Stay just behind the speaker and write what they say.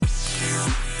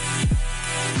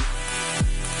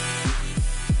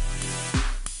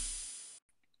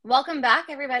Welcome back,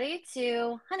 everybody,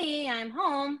 to Honey, I'm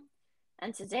Home.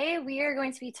 And today we are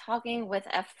going to be talking with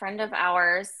a friend of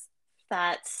ours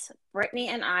that Brittany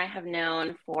and I have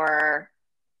known for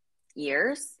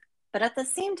years. But at the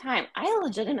same time, I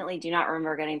legitimately do not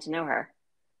remember getting to know her.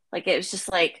 Like, it was just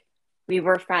like we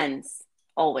were friends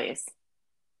always.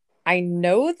 I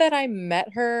know that I met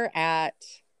her at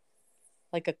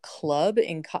like a club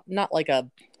not like a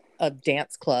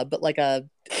dance club, but like an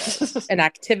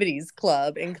activities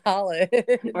club in college.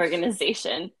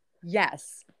 Organization.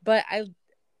 Yes, but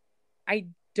I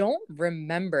don't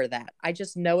remember that. I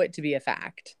just know it to be a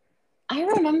fact. I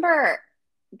remember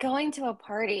going to a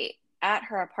party at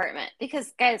her apartment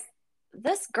because, guys,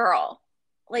 this girl,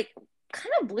 like,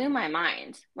 kind of blew my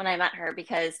mind when I met her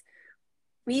because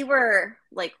we were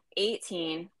like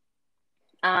 18.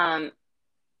 Um,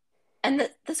 and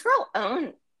this girl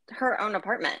owned her own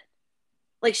apartment.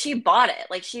 Like, she bought it.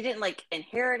 Like, she didn't like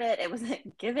inherit it. It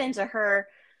wasn't given to her.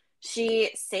 She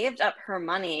saved up her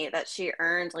money that she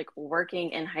earned like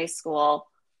working in high school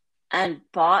and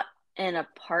bought an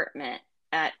apartment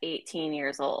at 18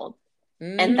 years old.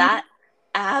 And Hmm. that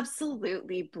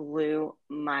absolutely blew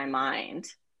my mind.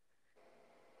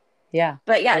 Yeah.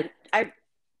 But I, yeah,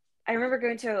 I remember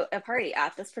going to a party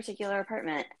at this particular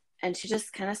apartment and she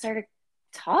just kind of started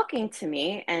talking to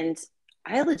me and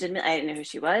I didn't know who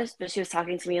she was, but she was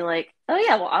talking to me like, "Oh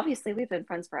yeah, well obviously we've been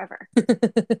friends forever."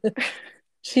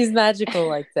 she's magical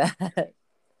like that.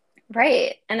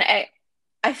 Right. And I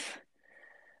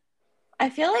I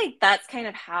feel like that's kind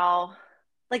of how,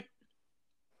 like,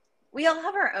 we all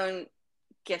have our own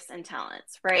gifts and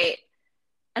talents, right?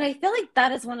 And I feel like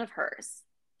that is one of hers.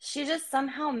 She just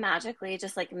somehow magically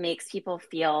just like makes people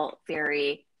feel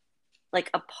very like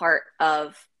a part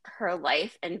of her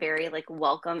life and very like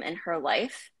welcome in her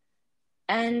life.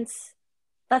 And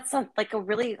that's like a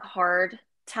really hard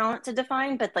talent to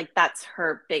define, but like that's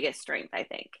her biggest strength, I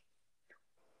think.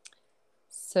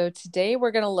 So today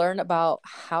we're going to learn about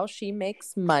how she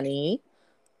makes money.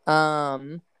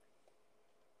 Um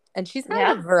and she's had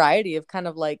Yeah. a variety of kind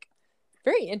of like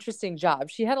very interesting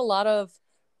jobs. She had a lot of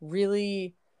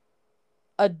really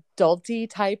adulty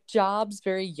type jobs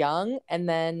very young, and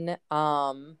then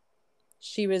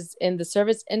she was in the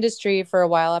service industry for a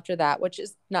while after that, which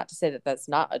is not to say that that's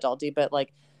not adulty, but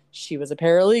like she was a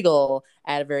paralegal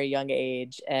at a very young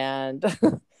age, and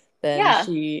then Yeah.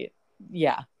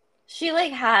 yeah. She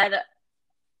like had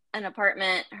an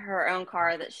apartment, her own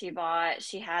car that she bought.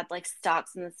 She had like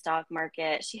stocks in the stock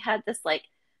market. She had this like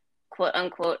quote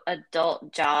unquote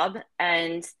adult job.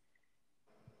 And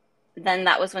then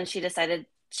that was when she decided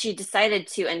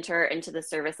to enter into the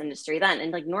service industry then.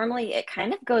 And like normally it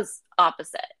kind of goes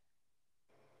opposite.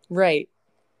 Right.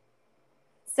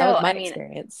 That So was my I mean,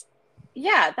 experience.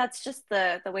 yeah, that's just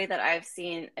the way that I've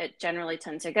seen it generally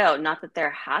tend to go. Not that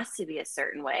there has to be a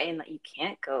certain way and that you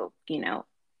can't go,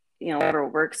 whatever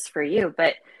works for you,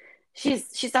 but she's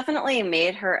definitely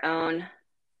made her own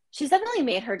she's definitely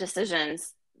made her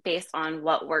decisions based on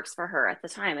what works for her at the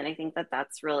time. And I think that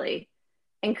that's really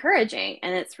encouraging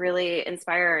and it's really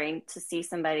inspiring to see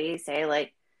somebody say,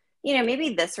 like,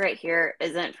 maybe this right here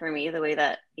isn't for me the way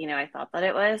that, I thought that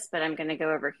it was, but I'm going to go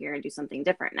over here and do something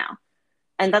different now.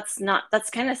 And that's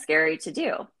kind of scary to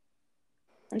do.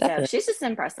 And so Definitely. she's just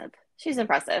impressive. She's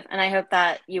impressive. And I hope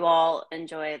that you all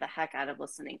enjoy the heck out of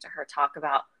listening to her talk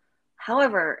about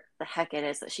however the heck it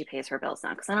is that she pays her bills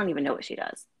now, because I don't even know what she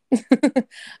does.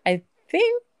 I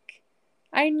think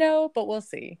I know, but we'll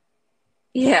see.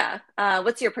 Yeah.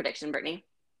 What's your prediction, Brittany?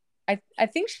 I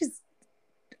think she's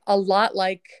a lot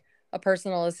like a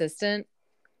personal assistant,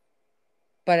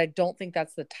 but I don't think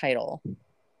that's the title.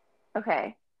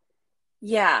 Okay.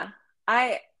 Yeah.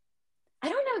 I I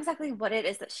don't know exactly what it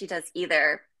is that she does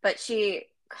either, but she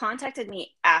contacted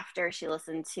me after she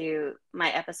listened to my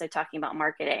episode talking about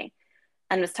marketing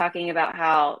and was talking about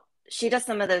how she does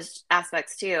some of those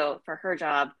aspects too for her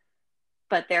job,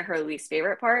 but they're her least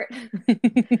favorite part.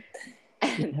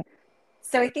 And Yeah.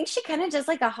 so I think she kind of does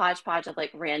like a hodgepodge of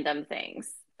like random things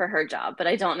for her job, but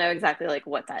I don't know exactly like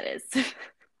what that is.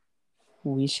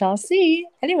 We shall see.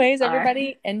 Anyways, All right.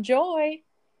 everybody, enjoy.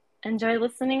 Enjoy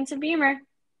listening to Beamer.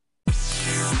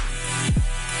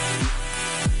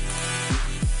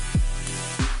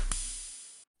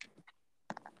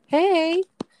 Hey,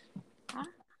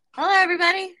 Hello,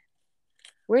 everybody.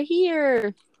 we're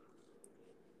here.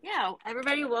 Yeah,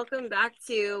 everybody, welcome back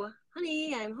to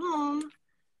Honey, I'm Home.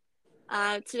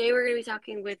 Today we're going to be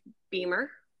talking with Beamer.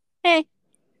 Hey.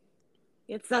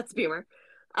 That's Beamer.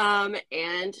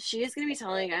 And she is going to be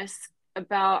telling us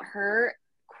about her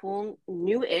cool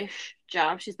new-ish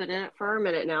job. She's been in it for a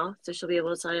minute now, so she'll be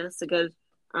able to tell us a good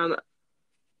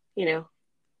you know,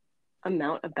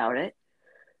 amount about it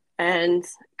and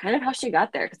kind of how she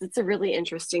got there, because it's a really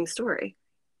interesting story.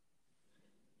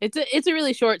 It's a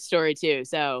really short story too,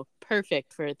 so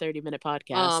perfect for a 30-minute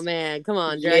podcast. Oh man, come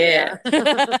on, Yeah.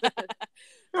 Drag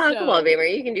Oh, come on, Beamer.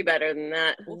 You can do better than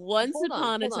that. Once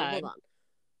upon a time. Hold on.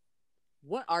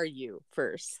 What are you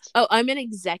first? Oh, I'm an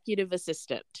executive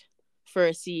assistant for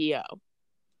a CEO.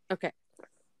 Okay.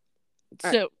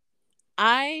 So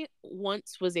I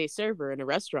once was a server in a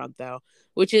restaurant, though,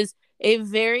 which is a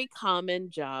very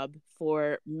common job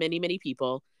for many, many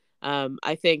people.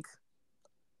 I think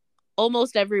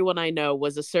almost everyone I know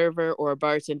was a server or a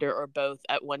bartender or both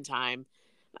at one time.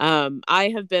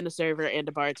 I have been a server and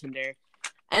a bartender.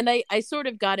 And I sort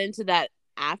of got into that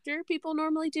after people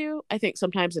normally do. I think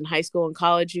sometimes in high school and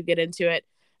college you get into it.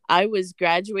 I was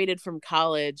graduated from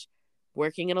college,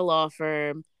 working in a law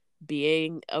firm,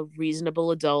 being a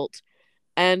reasonable adult.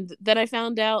 And then I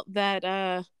found out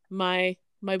that my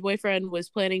boyfriend was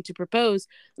planning to propose,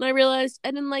 and I realized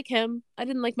I didn't like him. I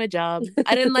didn't like my job.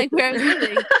 I didn't like where I was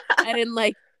living. I didn't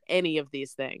like any of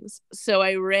these things. So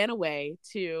I ran away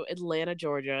to Atlanta,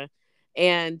 Georgia,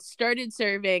 and started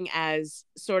serving as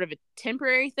sort of a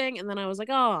temporary thing. And then I was like,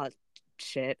 oh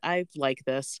shit, I like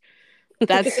this.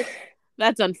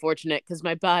 That's unfortunate because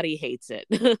my body hates it.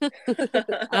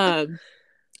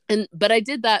 But I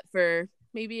did that for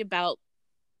maybe about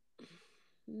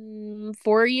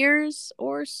 4 years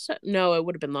or so. No, it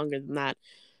would have been longer than that.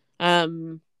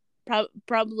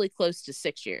 Probably close to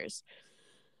 6 years.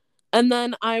 And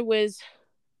then I was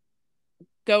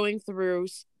going through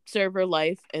server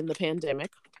life in the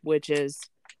pandemic, which is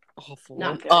awful.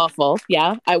 Not good. Awful.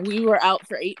 Yeah. We were out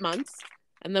for 8 months,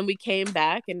 and then we came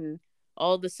back, and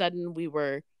all of a sudden we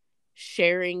were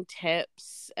sharing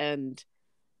tips and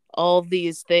all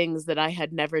these things that I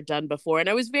had never done before. And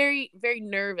I was very, very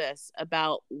nervous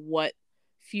about what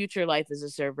future life as a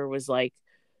server was like.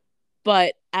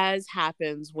 But as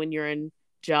happens when you're in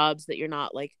jobs that you're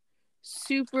not like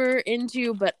super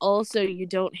into, but also you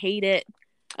don't hate it,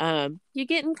 you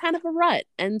get in kind of a rut.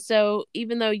 And so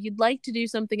even though you'd like to do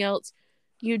something else,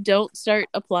 you don't start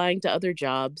applying to other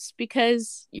jobs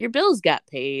because your bills got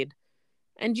paid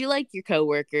and you like your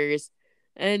coworkers.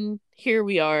 And here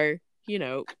we are,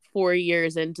 4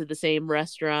 years into the same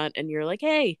restaurant, and you're like,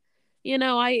 hey,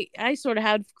 I sort of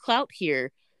had clout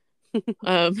here.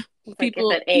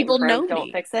 People know don't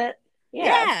me. Fix it.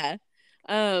 Yeah.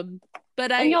 But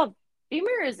y'all,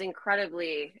 Beamer is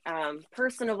incredibly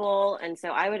personable, and so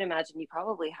I would imagine you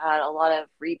probably had a lot of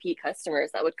repeat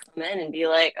customers that would come in and be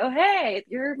like, oh hey,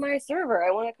 you're my server,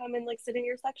 I want to come and like sit in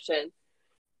your section.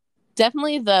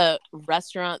 Definitely the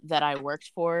restaurant that I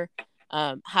worked for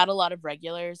had a lot of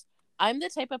regulars. I'm the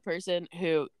type of person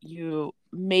who you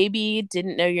maybe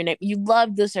didn't know your name. You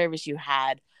loved the service you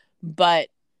had, but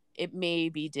it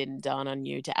maybe didn't dawn on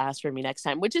you to ask for me next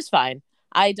time, which is fine.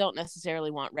 I don't necessarily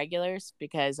want regulars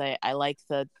because I like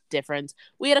the difference.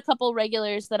 We had a couple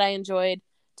regulars that I enjoyed.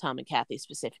 Tom and Kathy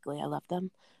specifically. I love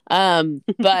them. But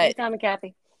hey, Tom and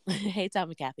Kathy. Hey, Tom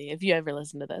and Kathy, if you ever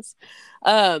listen to this.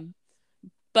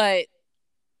 But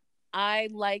I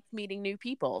like meeting new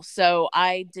people. So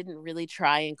I didn't really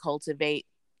try and cultivate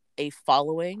a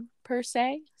following per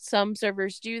se. Some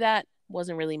servers do that.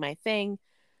 Wasn't really my thing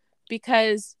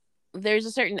because there's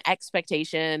a certain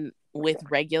expectation with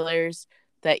regulars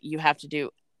that you have to do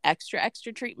extra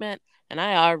treatment. And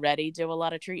I already do a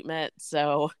lot of treatment.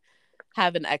 So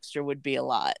having extra would be a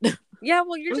lot. Yeah,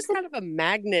 well, you're just kind of a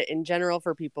magnet in general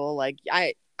for people. Like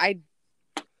I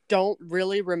don't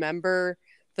really remember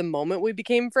the moment we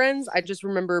became friends. I just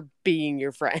remember being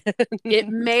your friend. It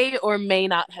may or may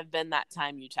not have been that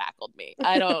time you tackled me.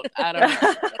 I don't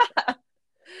know.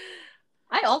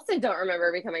 I also don't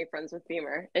remember becoming friends with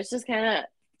Beamer. It's just kind of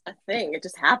a thing. It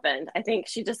just happened. I think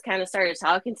she just kind of started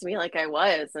talking to me like I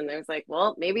was, and I was like,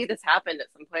 well, maybe this happened at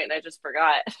some point and I just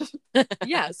forgot.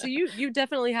 Yeah, so you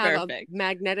definitely have a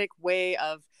magnetic way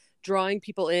of drawing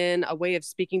people in, a way of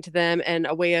speaking to them, and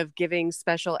a way of giving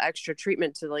special extra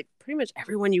treatment to like pretty much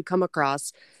everyone you come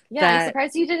across. Yeah, I'm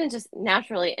surprised you didn't just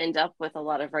naturally end up with a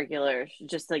lot of regulars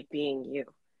just like being you.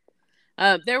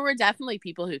 There were definitely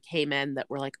people who came in that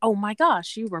were like, oh my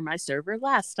gosh, you were my server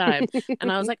last time.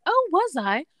 And I was like, oh, was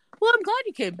I? Well, I'm glad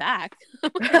you came back.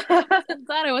 I'm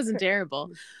glad I wasn't terrible.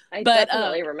 I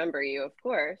definitely remember you, of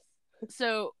course.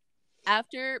 So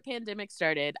after pandemic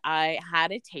started, I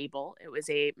had a table. It was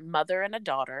a mother and a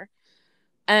daughter.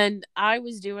 And I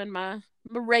was doing my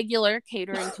regular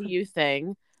catering to you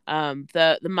thing.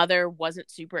 The mother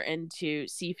wasn't super into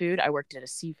seafood. I worked at a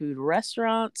seafood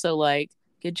restaurant. So like,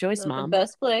 good choice, Mom. The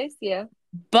best place, yeah.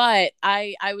 But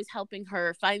I was helping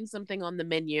her find something on the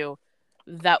menu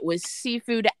that was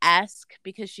seafood-esque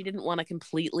because she didn't want to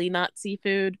completely not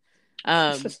seafood,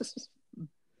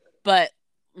 but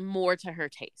more to her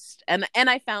taste. And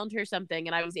I found her something,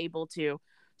 and I was able to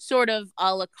sort of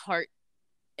a la carte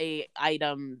a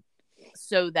item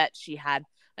so that she had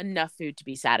enough food to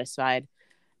be satisfied.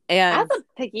 And as a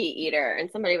picky eater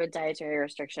and somebody with dietary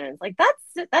restrictions, like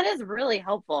that is really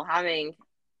helpful, having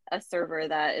a server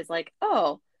that is like,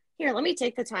 oh, here, let me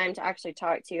take the time to actually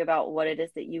talk to you about what it is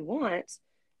that you want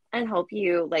and help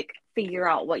you like figure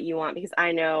out what you want, because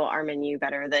I know our menu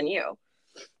better than you.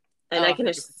 And I can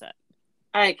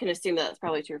 100%. assume that's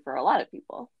probably true for a lot of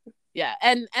people. Yeah,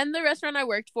 and the restaurant I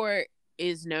worked for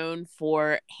is known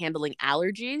for handling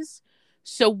allergies.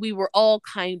 So we were all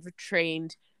kind of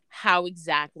trained how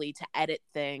exactly to edit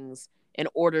things in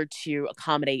order to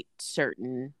accommodate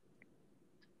certain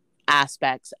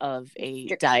aspects of a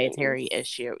dietary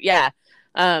issue. Yeah.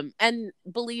 And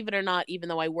believe it or not, even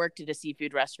though I worked at a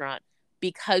seafood restaurant,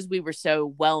 because we were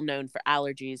so well known for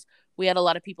allergies, we had a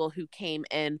lot of people who came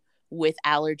in with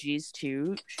allergies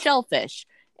to shellfish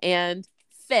and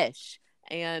fish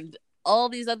and all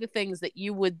these other things that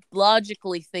you would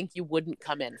logically think you wouldn't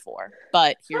come in for.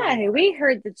 But here we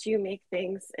heard that you make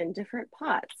things in different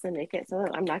pots and make it so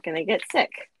that I'm not going to get sick,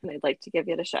 and I'd like to give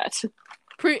it a shot.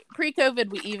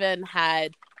 Pre-COVID, we even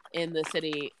had in the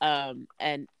city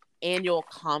an annual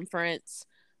conference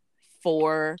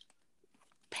for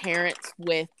parents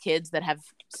with kids that have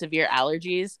severe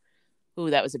allergies. Ooh,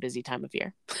 that was a busy time of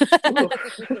year.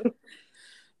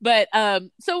 But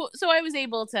so I was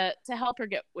able to help her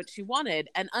get what she wanted.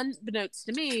 And unbeknownst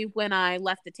to me, when I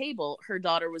left the table, her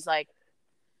daughter was like,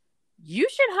 "You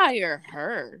should hire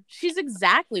her. She's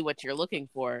exactly what you're looking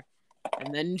for."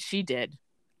 And then she did.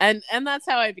 And that's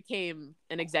how I became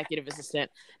an executive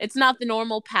assistant. It's not the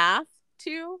normal path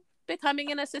to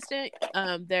becoming an assistant.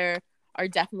 There are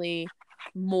definitely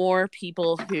more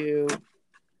people who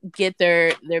get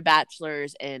their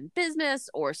bachelor's in business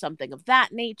or something of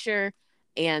that nature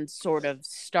and sort of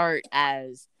start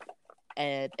as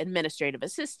an administrative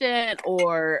assistant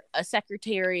or a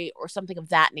secretary or something of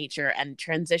that nature and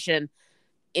transition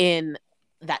in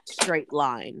that straight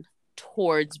line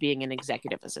towards being an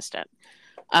executive assistant.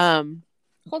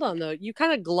 Hold on though, you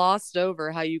kind of glossed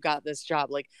over how you got this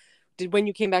job. Like, when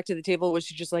you came back to the table, was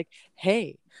she just like,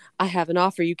 "Hey, I have an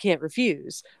offer you can't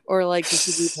refuse," or like, did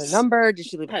she leave her number? Did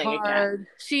she leave a card?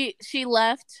 She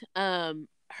left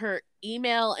her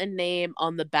email and name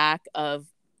on the back of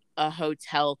a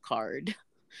hotel card.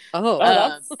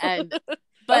 But okay.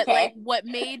 Like, what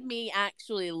made me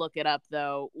actually look it up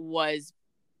though was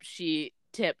she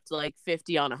tipped like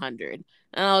 50 on 100,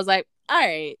 and I was like, all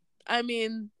right, I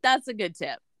mean, that's a good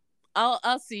tip.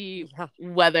 I'll see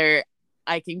whether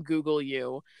I can Google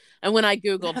you. And when I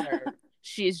Googled her,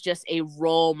 she's just a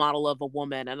role model of a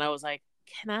woman, and I was like,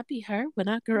 can I be her when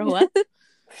I grow up?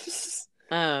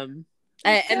 That's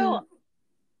a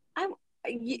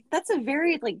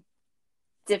very like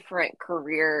different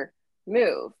career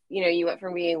move. You know, you went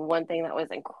from being one thing that was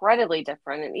incredibly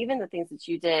different, and even the things that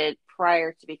you did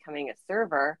prior to becoming a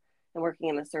server and working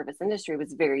in the service industry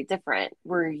was very different.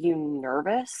 Were you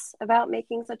nervous about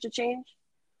making such a change?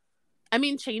 I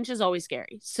mean, change is always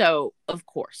scary. So of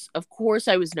course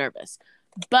I was nervous,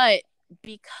 but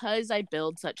because I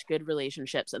build such good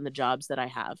relationships in the jobs that I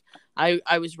have,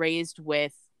 I was raised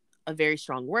with a very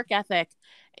strong work ethic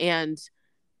and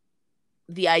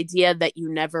the idea that you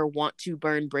never want to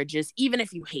burn bridges, even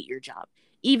if you hate your job,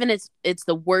 even if it's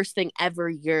the worst thing ever,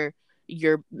 you're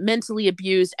mentally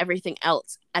abused, everything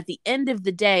else. At the end of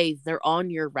the day, they're on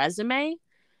your resume,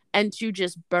 and to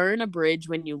just burn a bridge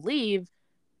when you leave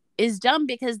is dumb,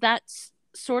 because that's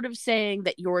sort of saying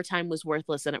that your time was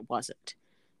worthless, and it wasn't.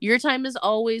 Your time is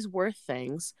always worth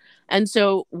things. And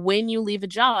so when you leave a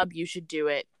job, you should do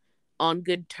it on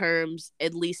good terms,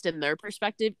 at least in their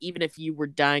perspective, even if you were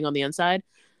dying on the inside.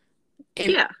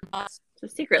 So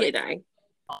secretly dying.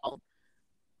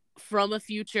 From a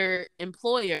future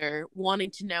employer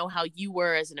wanting to know how you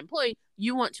were as an employee,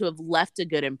 you want to have left a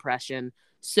good impression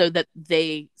so that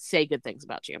they say good things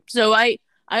about you. So I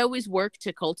always work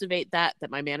to cultivate that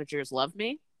my managers love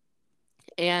me.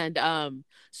 And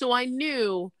so I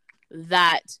knew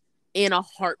that in a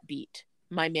heartbeat,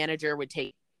 my manager would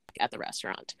take at the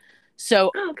restaurant.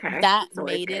 So that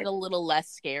made it a little less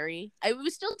scary. It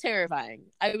was still terrifying.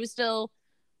 I was still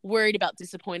worried about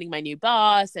disappointing my new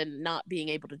boss and not being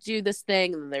able to do this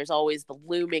thing. And there's always the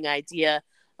looming idea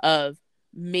of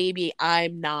maybe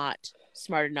I'm not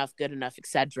smart enough, good enough,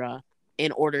 etc.,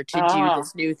 in order to do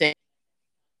this new thing.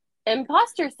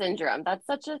 Imposter syndrome. That's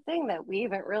such a thing that we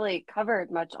haven't really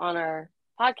covered much on our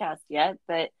podcast yet,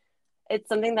 but it's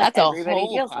something that That's a everybody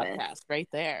whole deals with. podcast right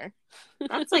there.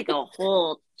 That's like a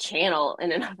whole channel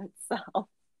in and of itself.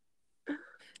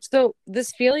 So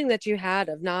this feeling that you had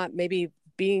of not maybe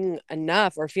being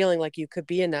enough or feeling like you could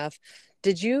be enough,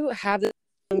 did you have this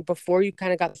before you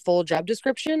kind of got the full job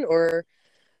description, or?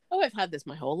 Oh, I've had this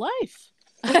my whole life.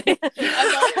 I've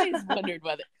always wondered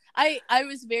whether I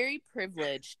was very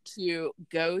privileged to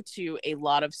go to a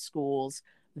lot of schools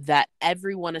that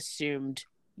everyone assumed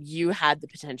you had the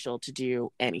potential to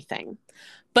do anything.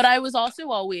 But I was also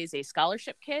always a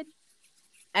scholarship kid.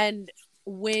 And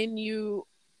when you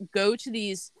go to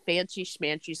these fancy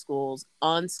schmancy schools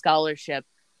on scholarship,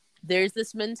 there's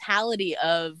this mentality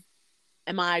of,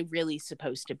 am I really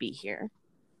supposed to be here?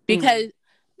 Because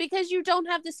you don't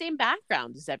have the same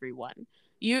background as everyone.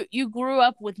 You grew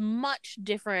up with much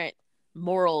different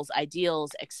morals,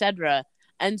 ideals, etc.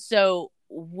 And so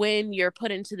when you're put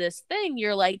into this thing,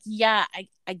 you're like, yeah,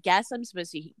 I guess I'm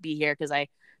supposed to be here because I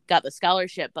got the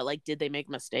scholarship, but like, did they make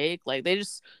a mistake? Like, they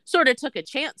just sort of took a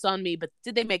chance on me, but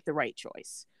did they make the right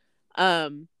choice?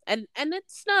 And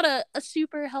it's not a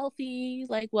super healthy,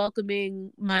 like,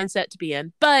 welcoming mindset to be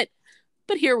in, but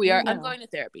here we are. I'm going to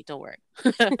therapy, don't worry.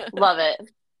 Love it.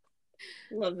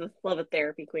 Love a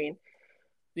therapy queen.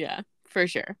 Yeah, for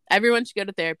sure. Everyone should go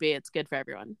to therapy. It's good for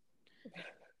everyone.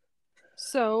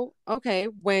 So, okay,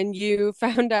 when you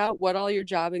found out what all your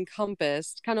job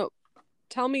encompassed, kind of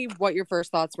tell me what your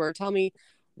first thoughts were. Tell me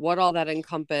what all that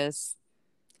encompassed.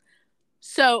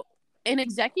 So, an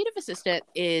executive assistant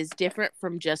is different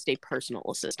from just a personal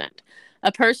assistant.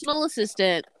 A personal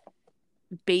assistant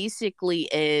basically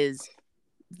is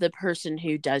the person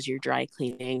who does your dry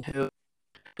cleaning, who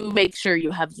makes sure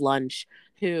you have lunch,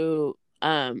 who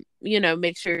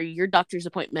make sure your doctor's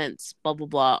appointments, blah blah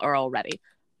blah, are all ready.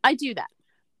 I do that.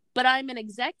 But I'm an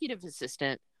executive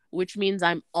assistant, which means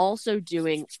I'm also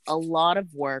doing a lot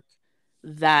of work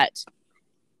that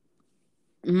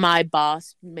my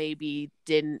boss maybe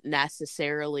didn't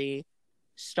necessarily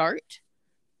start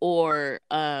or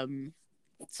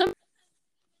some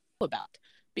about,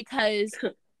 because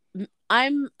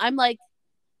I'm like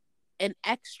an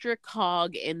extra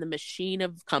cog in the machine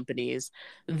of companies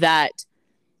that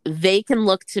they can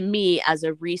look to me as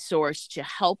a resource to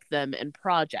help them in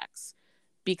projects,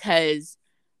 because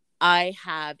I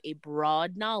have a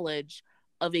broad knowledge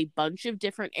of a bunch of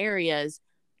different areas,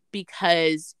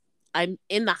 because I'm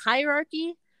in the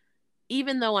hierarchy.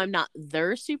 Even though I'm not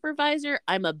their supervisor,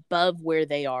 I'm above where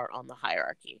they are on the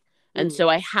hierarchy. And so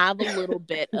I have a little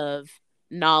bit of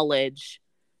knowledge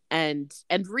and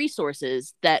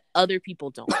resources that other people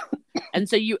don't. And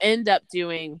so you end up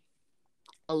doing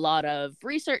a lot of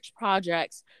research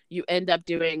projects. You end up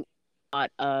doing a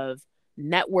lot of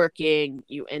networking.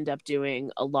 You end up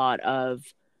doing a lot of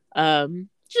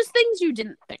just things you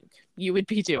didn't think you would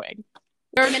be doing.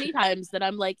 There are many times that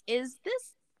I'm like, is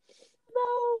this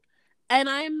though? And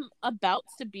I'm about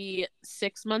to be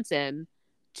 6 months in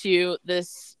to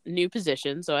this new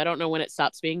position, so I don't know when it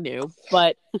stops being new,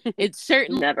 but it's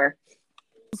certainly Never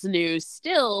new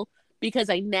still, because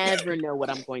I never know what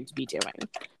I'm going to be doing.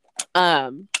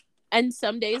 And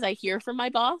some days I hear from my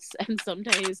boss, and some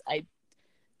days I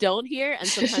don't hear, and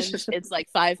sometimes it's like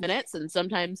 5 minutes, and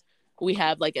sometimes we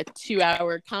have like a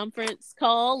 2-hour conference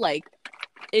call. Like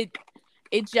it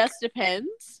just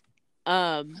depends.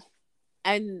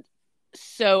 And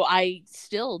so I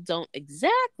still don't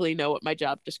exactly know what my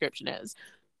job description is,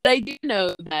 but I do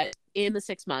know that in the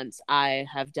 6 months I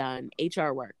have done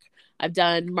HR work, I've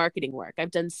done marketing work,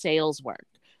 I've done sales work.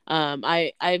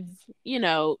 I've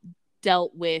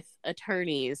dealt with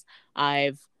attorneys.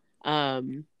 I've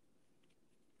done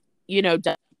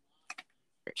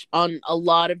research on a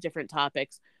lot of different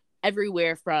topics,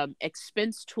 everywhere from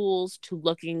expense tools to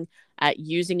looking at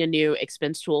using a new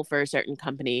expense tool for a certain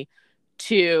company,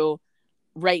 to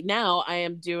right now I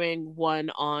am doing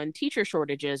one on teacher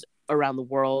shortages around the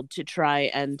world to try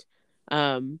and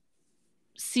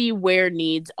see where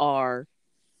needs are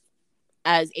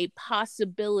as a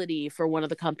possibility for one of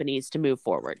the companies to move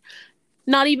forward.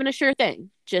 Not even a sure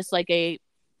thing, just like a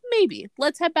maybe.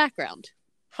 Let's have background.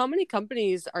 How many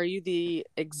companies are you the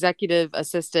executive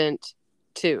assistant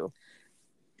to?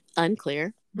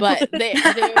 Unclear, but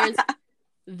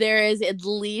there is at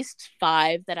least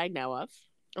 5 that I know of.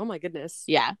 Oh my goodness.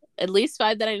 Yeah, at least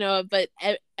 5 that I know of, but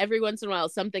every once in a while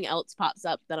something else pops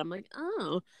up that I'm like,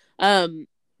 oh.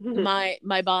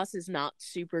 My boss is not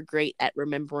super great at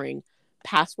remembering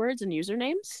passwords and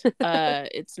usernames.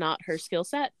 It's not her skill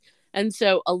set. And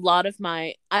so a lot of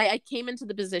I came into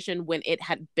the position when it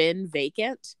had been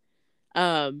vacant.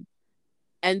 And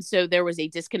so there was a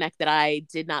disconnect that I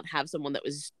did not have someone that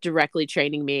was directly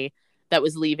training me. that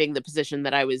was leaving the position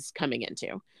that I was coming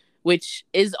into, which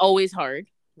is always hard.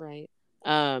 Right.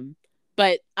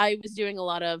 But I was doing a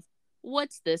lot of,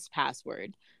 what's this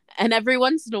password? And every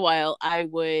once in a while I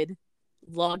would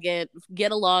log in,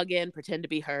 get a login, pretend to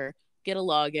be her, get a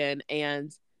login,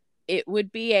 and it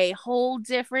would be a whole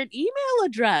different email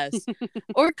address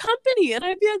or company. And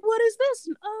I'd be like, what is this?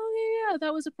 And, oh, yeah,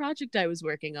 that was a project I was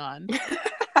working on.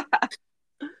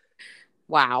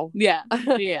 Wow. Yeah.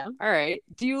 Yeah. All right.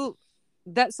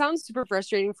 That sounds super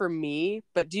frustrating for me,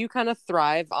 but do you kind of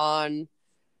thrive on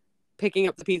picking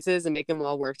up the pieces and making them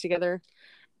all work together?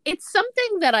 It's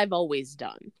something that I've always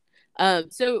done.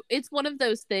 So it's one of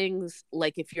those things,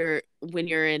 like when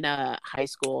you're in high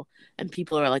school and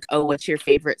people are like, oh, what's your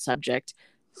favorite subject?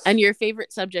 And your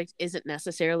favorite subject isn't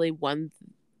necessarily one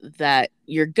that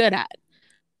you're good at.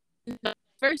 Vice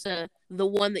versa, the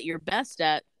one that you're best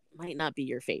at might not be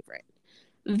your favorite.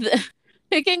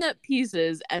 Picking up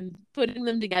pieces and putting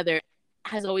them together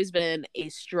has always been a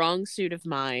strong suit of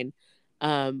mine.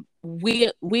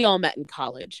 We all met in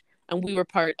college, and we were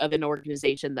part of an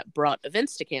organization that brought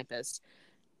events to campus.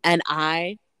 And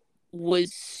I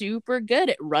was super good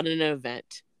at running an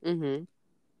event. Mm-hmm.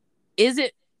 Is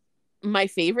it my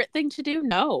favorite thing to do?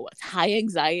 No. It's high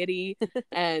anxiety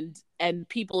and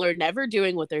people are never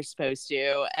doing what they're supposed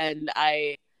to. And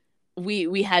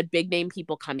we had big name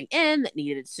people coming in that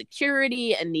needed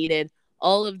security and needed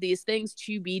all of these things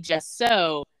to be just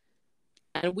so.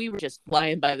 And we were just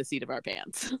flying by the seat of our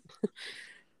pants.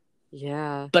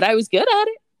 Yeah. But I was good at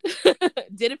it.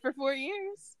 Did it for 4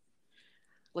 years.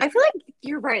 I feel like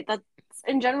you're right. That's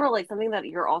in general, like something that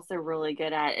you're also really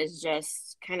good at is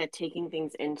just kind of taking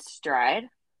things in stride.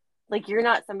 Like you're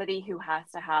not somebody who has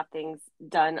to have things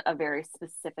done a very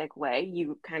specific way.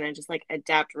 You kind of just like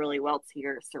adapt really well to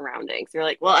your surroundings. You're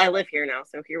like, well, I live here now,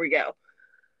 so here we go.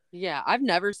 Yeah. I've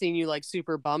never seen you like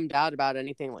super bummed out about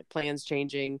anything, like plans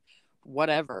changing,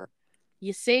 whatever.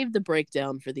 You save the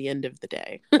breakdown for the end of the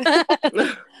day.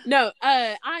 No,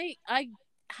 I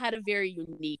had a very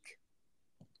unique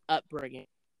upbringing.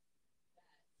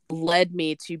 Led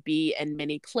me to be in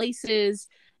many places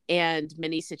and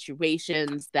many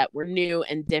situations that were new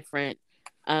and different.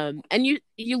 And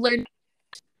you learn,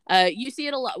 you see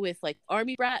it a lot with like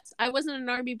army brats. I wasn't an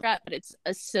army brat, but it's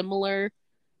a similar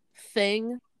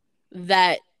thing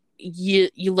that you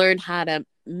learn how to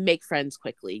make friends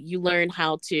quickly. You learn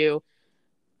how to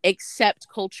accept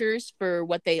cultures for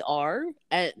what they are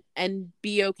and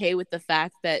be okay with the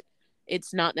fact that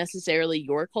it's not necessarily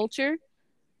your culture,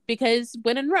 because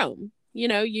when in Rome,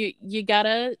 you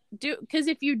gotta do, because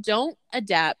if you don't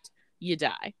adapt, you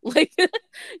die. Like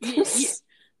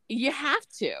you have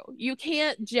to. You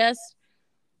can't just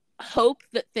hope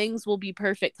that things will be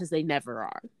perfect, because they never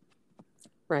are.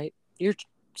 Right. You're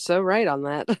so right on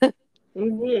that.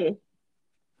 Mm-hmm.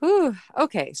 Whew.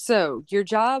 Okay, so your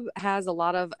job has a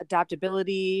lot of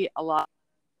adaptability, a lot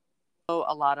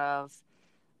of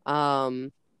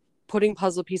putting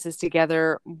puzzle pieces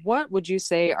together. What would you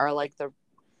say are like the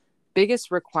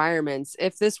biggest requirements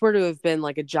if this were to have been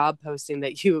like a job posting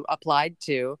that you applied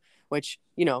to, which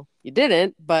you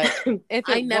didn't, but if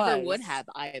I never would have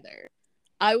either.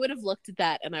 I would have looked at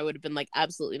that and I would have been like,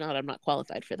 absolutely not, I'm not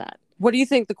qualified for that. What do you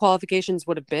think the qualifications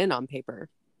would have been on paper?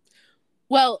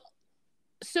 Well,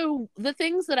 so the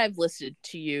things that I've listed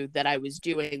to you that I was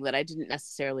doing that I didn't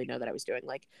necessarily know that I was doing,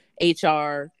 like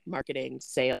HR, marketing,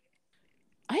 sales,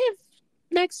 I have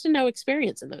next to no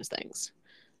experience in those things.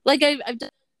 Like I've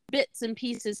done bits and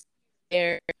pieces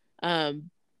there,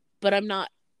 but I'm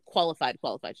not qualified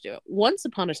to do it. Once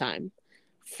upon a time,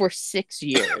 for 6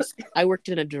 years, I worked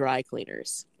in a dry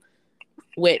cleaners,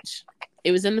 which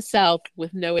it was in the South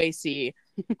with no AC.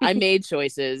 I made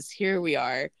choices. Here we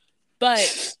are.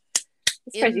 But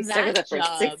You stuck with it for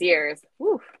 6 years.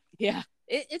 Woo. Yeah,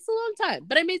 it's a long time,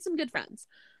 but I made some good friends.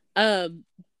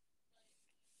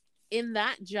 In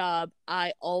that job,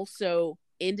 I also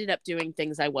ended up doing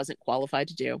things I wasn't qualified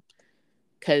to do,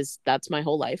 because that's my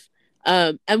whole life.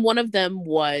 And one of them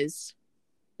was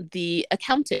the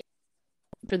accountant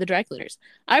for the dry cleaners.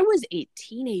 I was a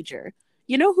teenager.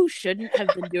 You know who shouldn't have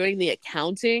been doing the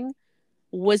accounting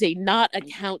was a not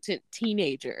accountant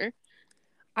teenager.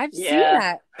 I've seen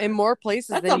that in more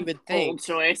places than you would think. Bold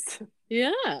choice.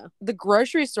 Yeah. The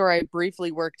grocery store I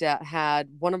briefly worked at had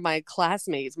one of my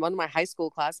high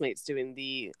school classmates doing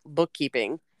the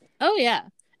bookkeeping. Oh, yeah.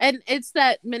 And it's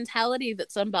that mentality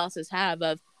that some bosses have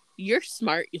of, you're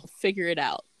smart, you'll figure it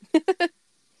out.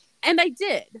 And I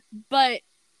did. But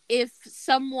if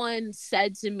someone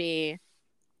said to me,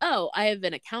 oh, I have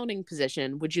an accounting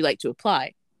position, would you like to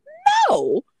apply?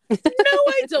 No,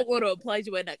 I don't want to apply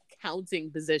to an accounting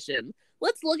position.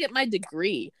 let's look at my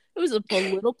degree. It was a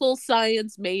political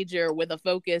science major with a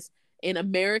focus in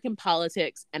American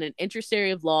politics and an interest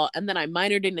area of law. And then I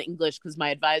minored in English because my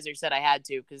advisor said I had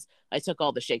to because I took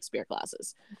all the Shakespeare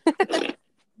classes.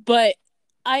 But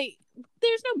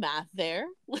there's no math there.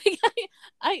 Like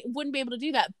I wouldn't be able to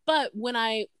do that. But when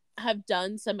I have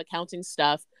done some accounting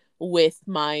stuff with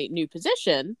my new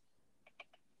position,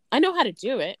 I know how to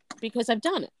do it because I've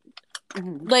done it.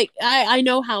 Mhm. Like I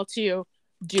know how to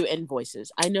do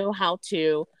invoices. I know how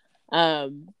to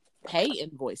pay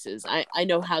invoices. I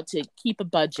know how to keep a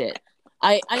budget.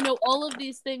 I know all of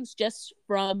these things just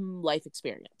from life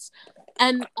experience.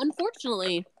 And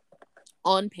unfortunately,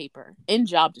 on paper, in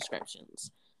job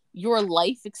descriptions, your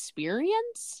life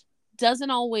experience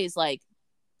doesn't always like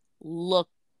look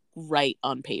right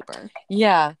on paper.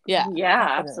 Yeah. Yeah.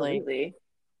 Yeah, Definitely. absolutely.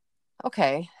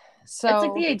 Okay. So It's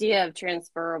like the idea of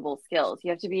transferable skills.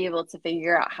 You have to be able to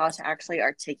figure out how to actually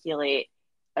articulate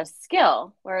a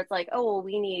skill where it's like, oh, well,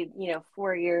 we need,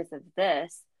 4 years of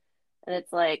this. And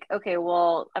it's like, okay,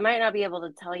 well, I might not be able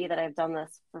to tell you that I've done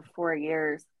this for 4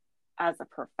 years as a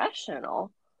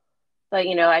professional, but,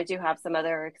 I do have some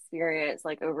other experience,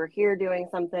 like over here doing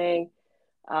something.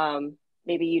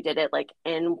 Maybe you did it like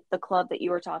in the club that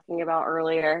you were talking about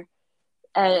earlier.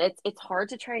 And it's hard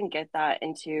to try and get that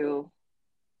into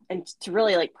and to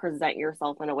really like present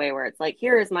yourself in a way where it's like,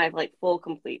 here is my like full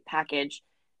complete package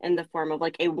in the form of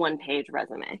like a 1-page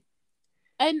resume.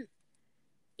 And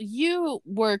you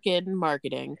work in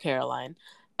marketing, Caroline,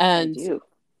 I and do.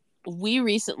 we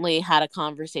recently had a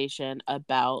conversation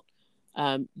about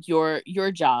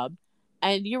your job,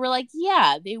 and you were like,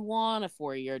 yeah, they want a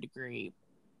 4-year degree,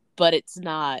 but it's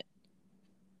not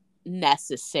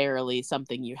necessarily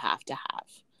something you have to have.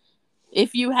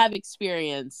 If you have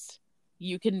experience,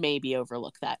 you can maybe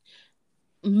overlook that.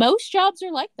 Most jobs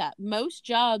are like that. Most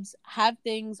jobs have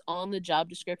things on the job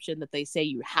description that they say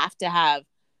you have to have,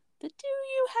 but do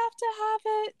you have to have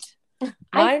it?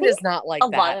 mine is not like a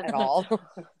lot that of- at all.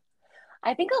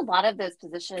 I think a lot of those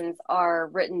positions are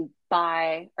written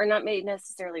by, or not made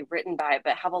necessarily written by,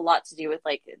 but have a lot to do with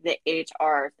like the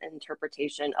HR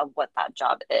interpretation of what that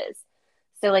job is.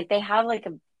 So like they have like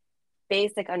a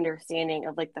basic understanding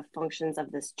of like the functions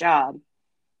of this job,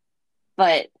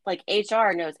 but like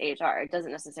HR knows HR. It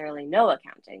doesn't necessarily know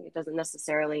accounting. It doesn't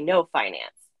necessarily know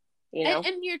finance,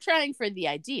 And you're trying for the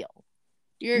ideal.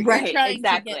 You're Right, trying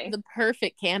exactly. to get the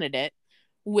perfect candidate,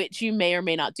 which you may or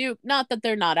may not do. Not that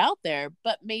they're not out there,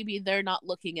 but maybe they're not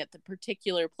looking at the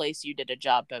particular place you did a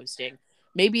job posting.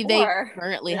 Maybe they Or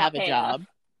currently they're have not a paying job. enough.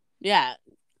 Yeah.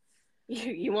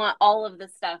 You want all of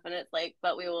this stuff, and it's like,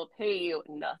 but we will pay you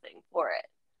nothing for it.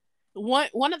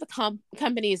 One of the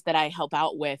companies that I help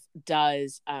out with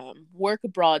does work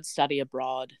abroad, study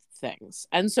abroad things.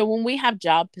 And so when we have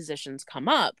job positions come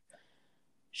up,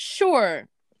 sure,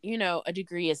 a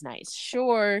degree is nice.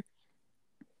 Sure,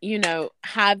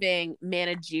 having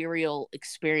managerial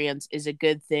experience is a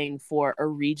good thing for a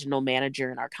regional manager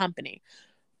in our company.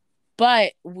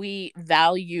 But we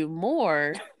value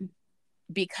more,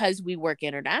 because we work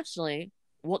internationally,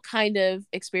 what kind of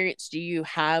experience do you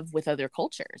have with other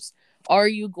cultures? Are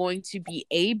you going to be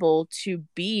able to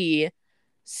be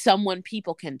someone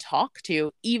people can talk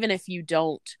to, even if you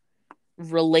don't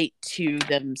relate to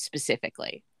them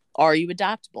specifically? Are you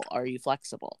adaptable? Are you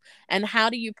flexible? And how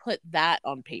do you put that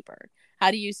on paper?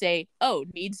 How do you say, oh,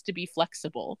 needs to be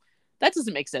flexible? That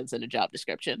doesn't make sense in a job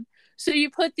description. So you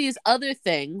put these other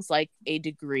things like a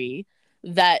degree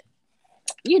that,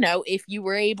 if you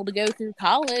were able to go through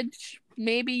college,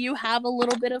 maybe you have a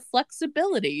little bit of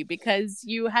flexibility because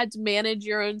you had to manage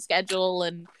your own schedule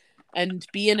and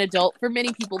be an adult. For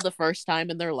many people, the first time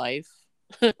in their life.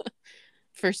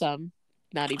 For some,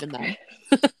 not even that.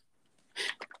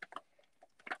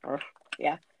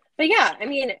 Yeah. But yeah, I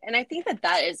mean, and I think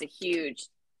that is a huge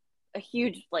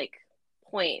like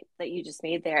point that you just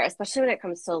made there, especially when it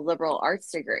comes to a liberal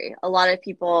arts degree. A lot of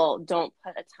people don't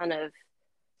put a ton of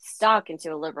stock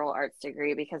into a liberal arts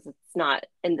degree because it's not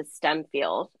in the STEM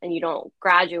field, and you don't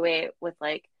graduate with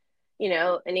like,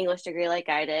 an English degree like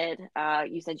I did.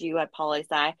 You said you had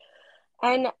poli-sci,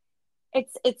 and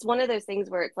it's one of those things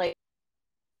where it's like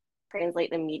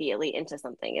translate immediately into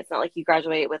something. It's not like you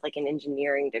graduate with like an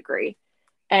engineering degree.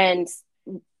 And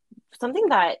something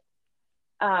that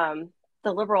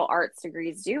the liberal arts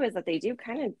degrees do is that they do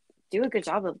kind of do a good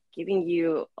job of giving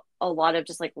you a lot of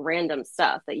just like random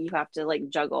stuff that you have to like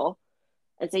juggle.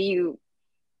 And so you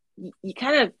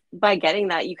kind of, by getting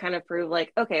that, you kind of prove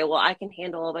like, okay, well, I can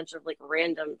handle a bunch of like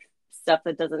random stuff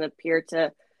that doesn't appear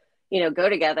to, go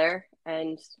together.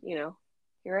 And,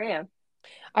 here I am.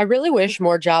 I really wish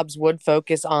more jobs would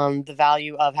focus on the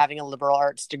value of having a liberal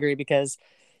arts degree because,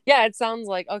 yeah, it sounds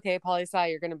like, okay, poli-sci,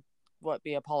 you're going to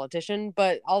be a politician,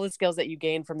 but all the skills that you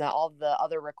gain from that, all the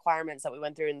other requirements that we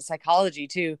went through in psychology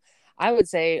too, I would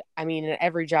say, I mean, in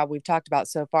every job we've talked about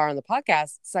so far on the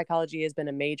podcast, psychology has been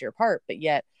a major part, but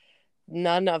yet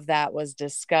none of that was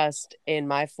discussed in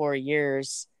my 4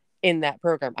 years in that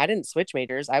program. I didn't switch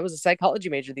majors. I was a psychology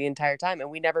major the entire time, and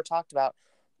we never talked about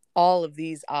all of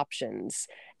these options.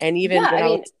 And even Yeah, when I I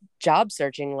was mean, job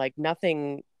searching, like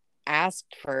nothing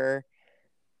asked for,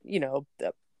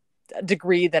 a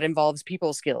degree that involves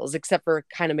people skills, except for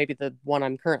kind of maybe the one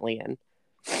I'm currently in.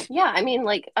 yeah, I mean,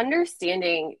 like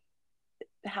understanding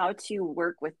how to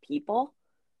work with people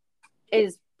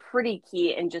is pretty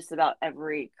key in just about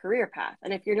every career path.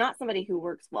 And if you're not somebody who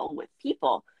works well with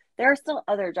people, there are still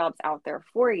other jobs out there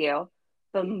for you,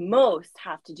 but most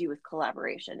have to do with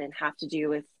collaboration and have to do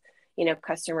with,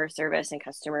 customer service and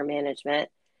customer management.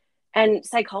 And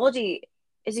psychology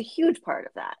is a huge part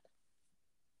of that.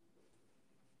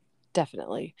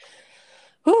 Definitely.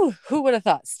 Who would have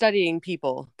thought studying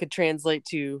people could translate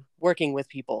to working with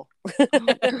people?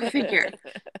 Go figure.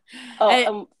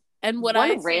 Oh, and what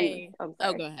I say, oh,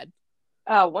 go ahead.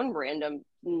 One random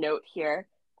note here.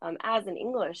 As an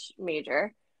English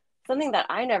major, something that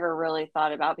I never really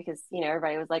thought about because,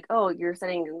 everybody was like, oh, you're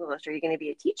studying English. Are you going to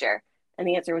be a teacher? And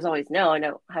the answer was always no. I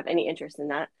don't have any interest in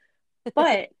that.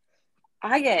 But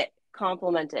I get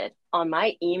complimented on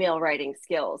my email writing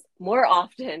skills more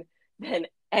often than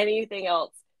anything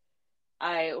else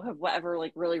I have ever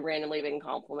like really randomly been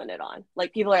complimented on.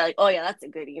 Like people are like, oh yeah, that's a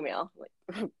good email. Like,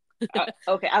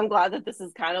 okay, I'm glad that this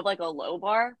is kind of like a low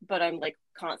bar, but I'm like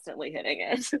constantly hitting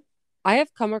it. I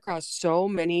have come across so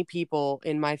many people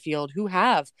in my field who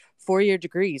have 4-year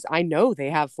degrees. I know they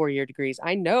have 4-year degrees.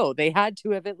 I know they had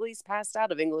to have at least passed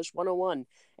out of English 101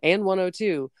 and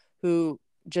 102 who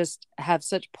just have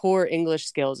such poor English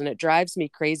skills. And it drives me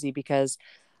crazy because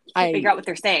I figure out what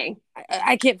they're saying.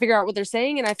 I can't figure out what they're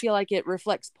saying. And I feel like it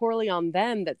reflects poorly on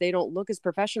them that they don't look as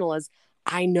professional as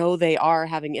I know they are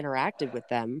having interacted with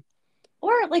them.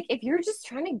 Or like if you're just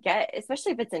trying to get,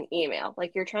 especially if it's an email,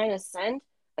 like you're trying to send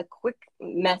a quick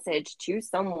message to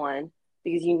someone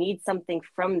because you need something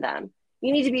from them,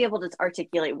 you need to be able to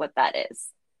articulate what that is.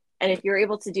 And if you're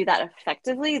able to do that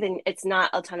effectively, then it's not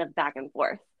a ton of back and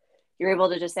forth. You're able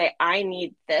to just say, I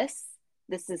need this.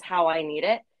 This is how I need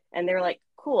it. And they're like,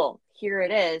 cool, here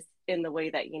it is in the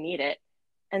way that you need it.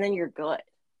 And then you're good.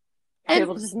 You're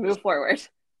able to just move forward.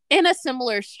 In a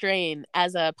similar strain,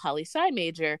 as a poli-sci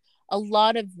major, a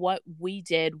lot of what we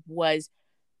did was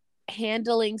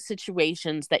handling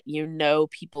situations that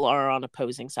people are on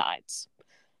opposing sides.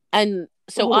 And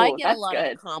so I get a lot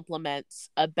of compliments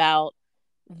about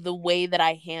the way that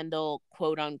I handle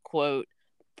quote unquote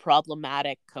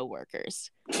problematic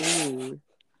coworkers.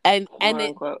 And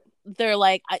they're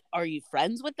like, are you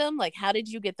friends with them? Like, how did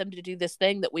you get them to do this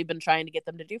thing that we've been trying to get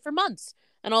them to do for months?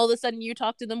 And all of a sudden you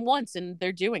talk to them once and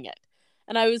they're doing it.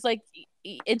 And I was like,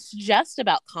 it's just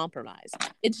about compromise.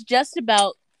 It's just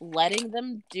about letting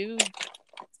them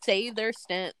say their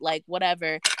stint, like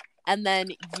whatever. And then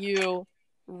you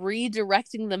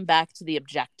redirecting them back to the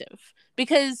objective.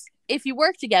 Because if you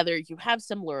work together, you have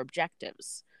similar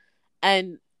objectives.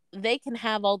 And they can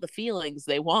have all the feelings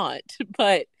they want,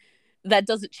 but that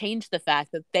doesn't change the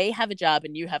fact that they have a job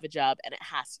and you have a job and it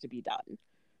has to be done.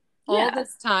 All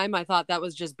this time, I thought that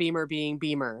was just Beamer being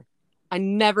Beamer. I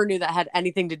never knew that had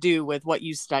anything to do with what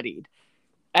you studied.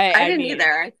 I didn't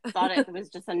either. I thought it was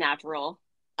just a natural.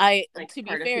 To be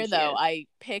fair, though, I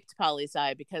picked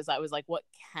poli-sci because I was like, what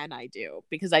can I do?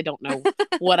 Because I don't know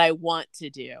what I want to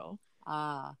do.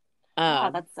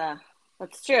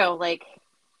 That's true. Like,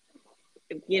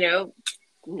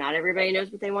 not everybody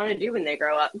knows what they want to do when they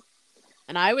grow up.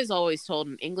 And I was always told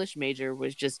an English major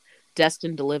was just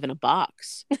destined to live in a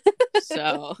box.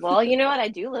 So, well, you know what? I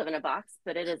do live in a box,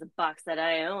 but it is a box that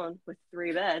I own with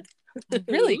 3 beds.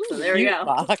 Really? So there we go.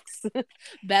 Box.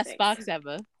 Best Thanks. Box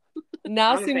ever.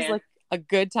 Now seems like a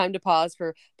good time to pause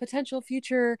for potential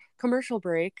future commercial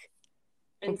break.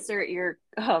 Insert your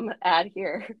ad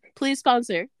here. Please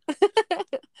sponsor.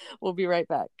 We'll be right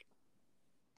back.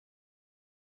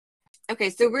 Okay,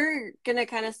 so we're going to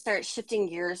kind of start shifting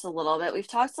gears a little bit. We've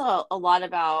talked a lot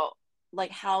about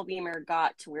like how Beamer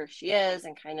got to where she is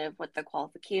and kind of what the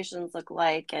qualifications look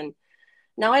like. And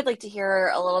now I'd like to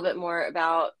hear a little bit more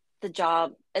about the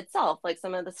job itself, like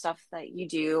some of the stuff that you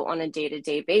do on a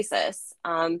day-to-day basis.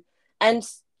 And,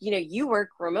 you work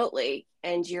remotely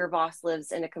and your boss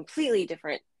lives in a completely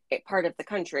different part of the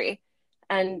country,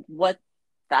 and what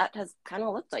that has kind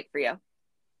of looked like for you.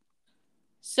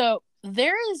 So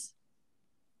there is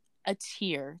a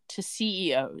tier to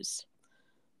CEOs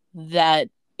that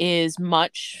is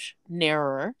much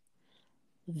narrower,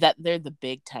 that they're the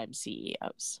big time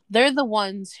CEOs. They're the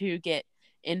ones who get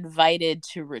invited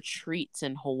to retreats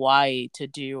in Hawaii to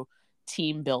do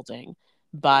team building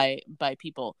by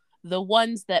people. The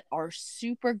ones that are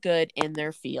super good in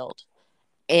their field.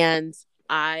 And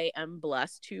I am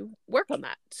blessed to work on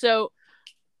that. So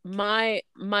my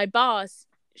boss,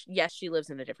 yes, she lives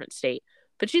in a different state,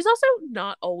 but she's also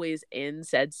not always in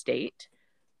said state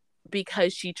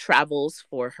because she travels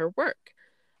for her work.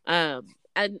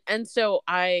 And so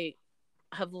I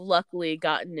have luckily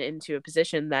gotten into a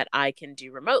position that I can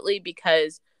do remotely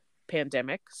because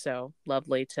pandemic. So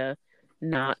lovely to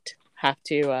not have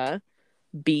to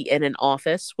be in an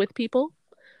office with people.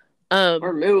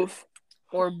 Or move.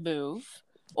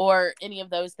 Or any of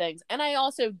those things. And I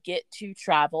also get to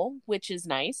travel, which is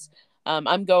nice.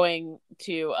 I'm going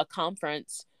to a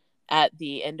conference at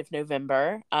the end of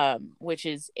November, which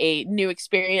is a new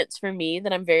experience for me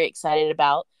that I'm very excited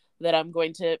about, that I'm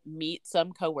going to meet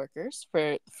some coworkers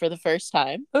for the first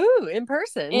time. Ooh, in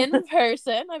person. In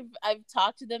person. I've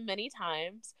talked to them many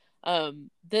times.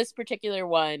 This particular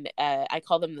one, I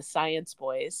call them the Science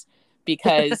Boys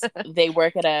because they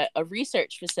work at a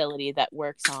research facility that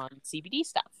works on CBD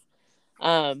stuff.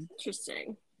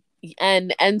 Interesting.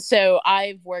 And so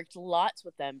I've worked lots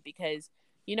with them because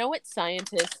you know what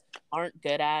scientists aren't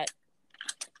good at?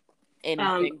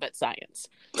 Anything but science.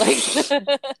 Like,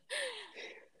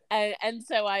 and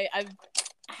so I've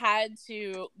had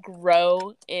to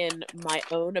grow in my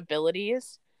own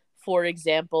abilities. For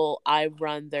example, I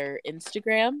run their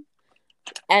Instagram,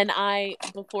 and I,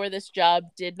 before this job,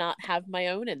 did not have my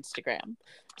own Instagram.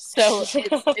 So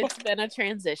it's been a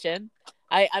transition.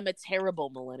 I'm a terrible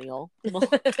millennial.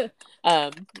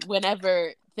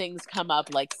 Whenever things come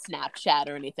up like Snapchat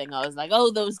or anything, I was like,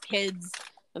 oh, those kids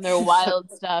and their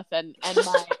wild stuff. And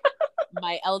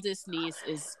my eldest niece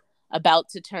is about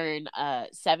to turn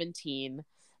 17.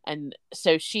 And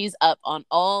so she's up on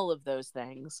all of those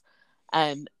things.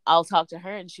 And I'll talk to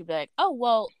her and she'll be like, oh,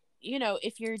 well, you know,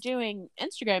 if you're doing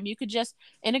Instagram, you could just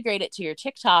integrate it to your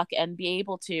TikTok and be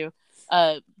able to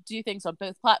do things on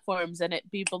both platforms and it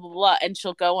be blah, blah, blah. And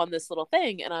she'll go on this little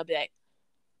thing and I'll be like,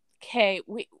 okay,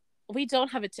 we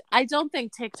don't have it. I don't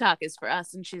think TikTok is for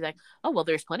us. And she's like, oh, well,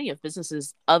 there's plenty of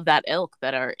businesses of that ilk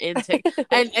that are in TikTok.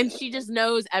 and she just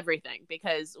knows everything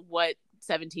because what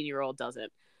 17-year-old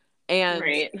doesn't. And,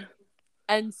 right.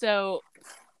 And so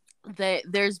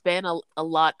there's been a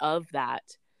lot of that.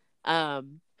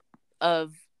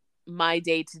 Of my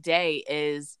day to day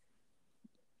is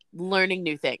learning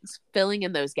new things, filling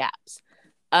in those gaps.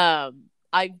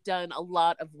 I've done a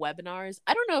lot of webinars.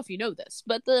 I don't know if you know this,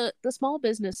 but the Small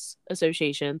Business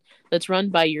Association that's run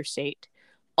by your state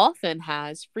often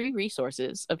has free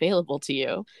resources available to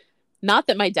you. Not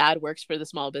that my dad works for the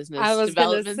Small Business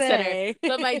Development Center,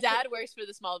 but my dad works for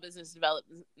the Small Business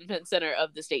Development Center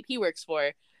of the state he works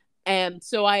for. And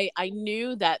so I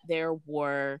knew that there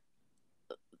were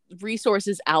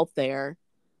resources out there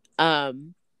to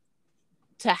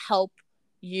help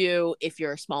you if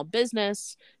you're a small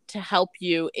business, to help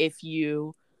you if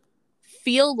you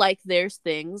feel like there's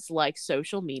things like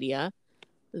social media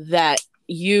that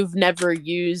you've never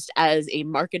used as a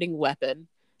marketing weapon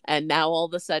and now all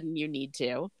of a sudden you need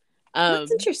to.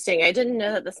 That's interesting. I didn't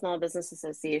know that the Small Business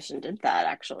Association did that,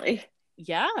 actually.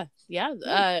 Yeah.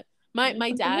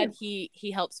 My dad,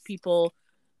 he helps people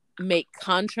make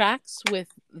contracts with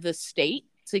the state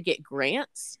to get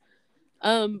grants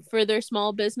for their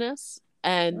small business.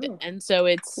 And so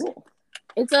it's cool.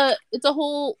 it's a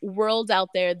whole world out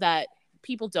there that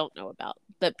people don't know about,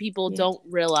 that people don't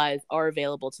realize are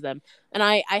available to them. And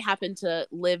I happen to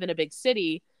live in a big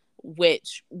city,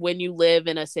 which when you live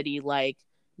in a city like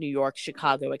New York,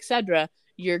 Chicago, etc.,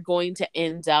 you're going to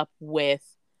end up with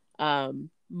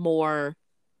more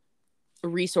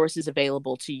resources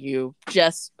available to you,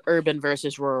 just urban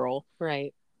versus rural.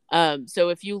 Right. So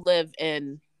if you live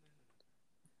in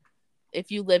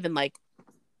like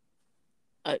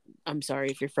I'm sorry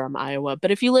if you're from Iowa,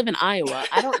 but if you live in Iowa,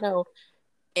 I don't know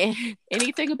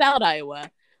anything about Iowa,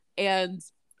 and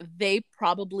they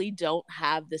probably don't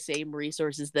have the same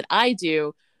resources that I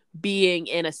do, being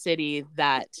in a city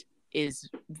that is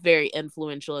very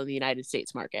influential in the United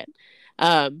States market.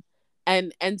 And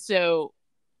so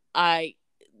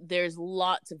there's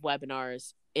lots of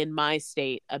webinars in my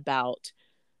state about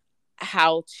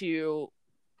how to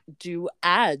do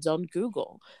ads on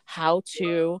Google, how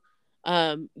to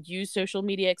use social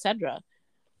media, etc.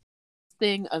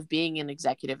 Thing of being an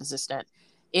executive assistant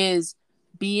is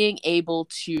being able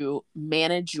to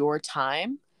manage your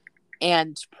time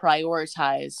and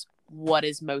prioritize what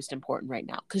is most important right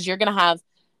now, because you're going to have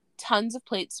tons of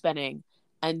plate spinning,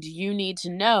 and you need to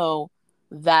know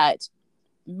that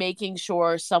making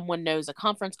sure someone knows a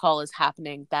conference call is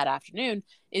happening that afternoon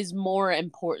is more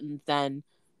important than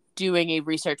doing a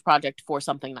research project for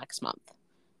something next month.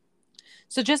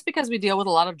 So just because we deal with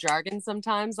a lot of jargon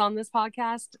sometimes on this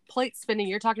podcast, plate spinning,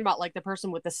 you're talking about like the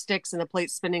person with the sticks and the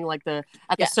plate spinning like the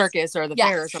circus or the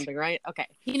fair or something, right? Okay.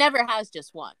 He never has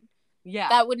just one. Yeah.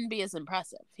 That wouldn't be as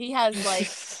impressive. He has like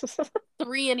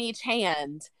 3 in each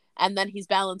hand, and then he's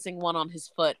balancing one on his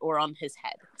foot or on his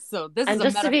head. So this And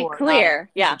is just a metaphor, to be clear,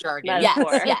 jargon.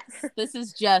 metaphor. Yes. This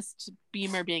is just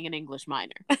Beamer being an English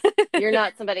minor. You're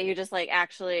not somebody who just like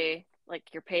actually like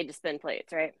you're paid to spin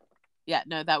plates, right? Yeah,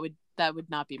 no, that would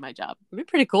not be my job. It'd be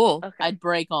pretty cool. Okay. I'd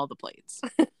break all the plates.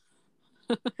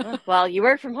 Well, you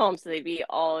work from home, so they'd be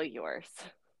all yours.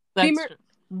 Beamer,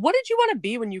 what did you want to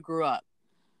be when you grew up?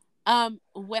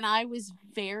 When I was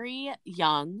very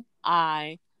young,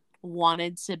 I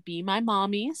wanted to be my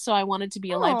mommy, so I wanted to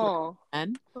be a librarian.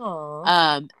 And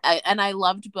I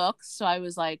loved books, so I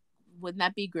was like, wouldn't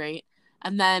that be great?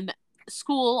 And then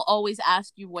school always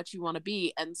asked you what you want to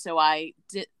be, and so I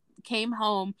came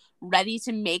home ready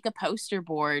to make a poster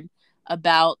board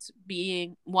about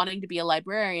wanting to be a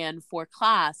librarian for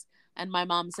class, and my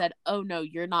mom said, "Oh no,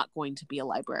 you're not going to be a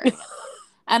librarian."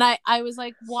 And I was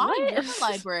like, "Why? What? You're a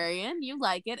librarian, you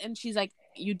like it." And she's like,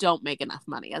 "You don't make enough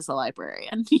money as a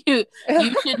librarian. You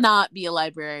should not be a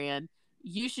librarian.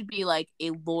 You should be like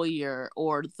a lawyer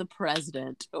or the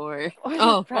president or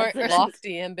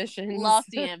lofty ambitions."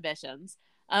 Lofty ambitions.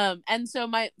 And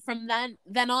so from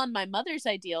then on, my mother's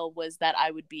ideal was that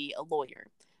I would be a lawyer.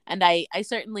 And I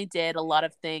certainly did a lot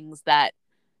of things that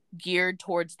geared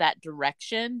towards that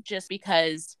direction, just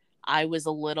because I was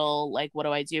a little like, what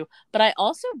do I do? But I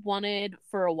also wanted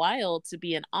for a while to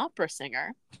be an opera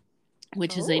singer,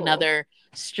 which is another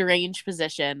strange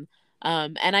position.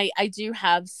 And I do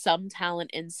have some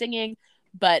talent in singing,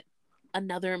 but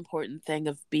another important thing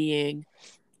of being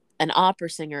an opera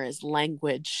singer is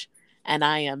language. And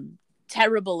I am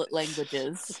terrible at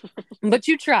languages. But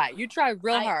you try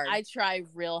real hard. I try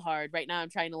real hard. Right now I'm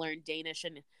trying to learn Danish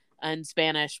and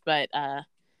Spanish, but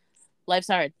life's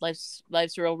hard.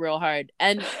 Life's real hard.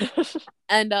 And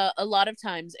a lot of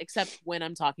times, except when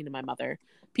I'm talking to my mother,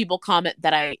 people comment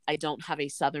that I don't have a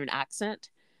Southern accent.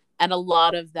 And a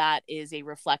lot of that is a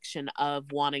reflection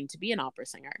of wanting to be an opera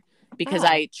singer, because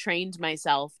I trained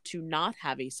myself to not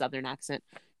have a Southern accent,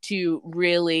 to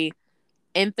really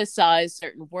emphasize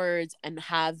certain words and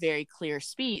have very clear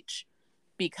speech,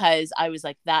 because I was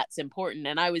like, that's important.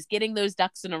 And I was getting those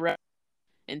ducks in a row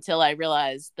until I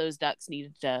realized those ducks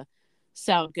needed to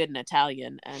sound good in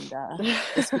Italian, and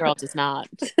this girl does not.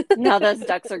 Now those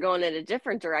ducks are going in a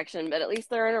different direction, but at least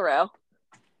they're in a row.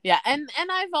 Yeah, and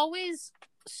I've always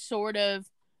sort of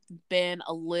been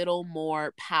a little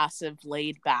more passive,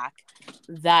 laid back,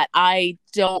 that I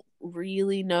don't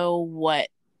really know what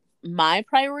my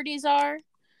priorities are.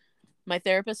 My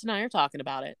therapist and I are talking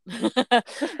about it.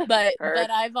 but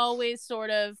I've always sort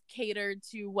of catered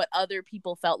to what other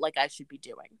people felt like I should be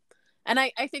doing. And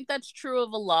I think that's true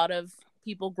of a lot of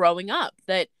people growing up,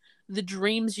 that the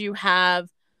dreams you have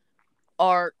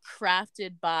are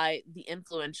crafted by the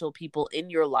influential people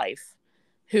in your life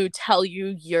who tell you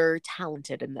you're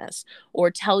talented in this,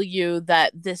 or tell you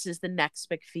that this is the next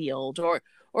big field, or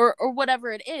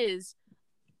whatever it is.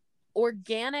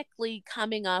 Organically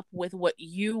coming up with what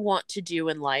you want to do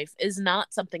in life is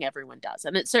not something everyone does.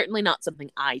 And it's certainly not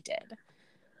something I did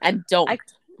and don't.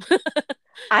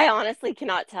 I honestly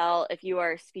cannot tell if you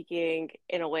are speaking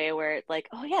in a way where it's like,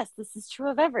 oh yes, this is true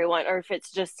of everyone, or if it's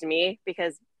just me,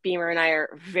 because Beamer and I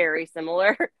are very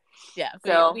similar. Yeah.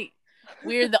 So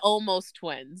we're the almost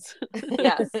twins.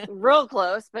 Yes, real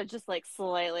close, but just like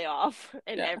slightly off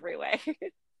in every way.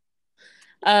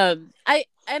 I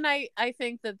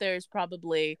think that there's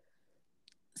probably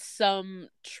some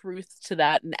truth to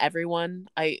that in everyone.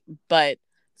 But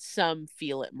some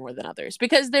feel it more than others,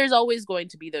 because there's always going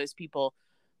to be those people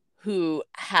who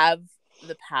have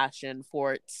the passion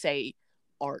for, say,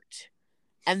 art,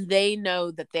 and they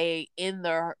know that they, in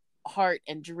their heart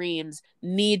and dreams,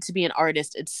 need to be an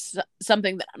artist. It's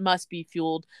something that must be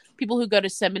fueled. People who go to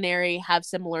seminary have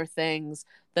similar things,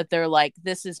 that they're like,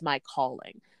 this is my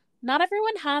calling. Not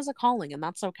everyone has a calling, and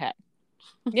that's okay.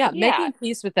 Yeah, making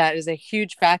peace with that is a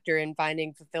huge factor in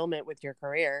finding fulfillment with your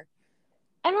career.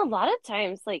 And a lot of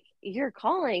times, like, your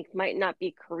calling might not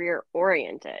be career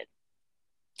oriented.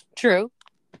 True.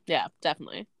 Yeah,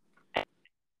 definitely.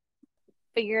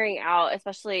 Figuring out,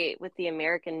 especially with the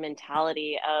American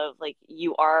mentality of like,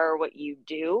 you are what you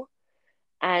do,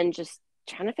 and just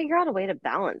trying to figure out a way to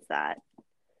balance that.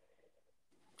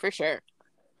 For sure.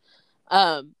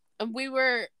 And we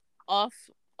were off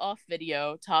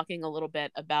video talking a little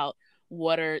bit about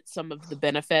what are some of the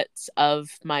benefits of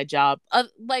my job,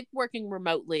 like working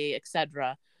remotely,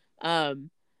 etc.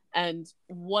 And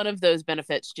one of those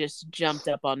benefits just jumped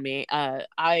up on me.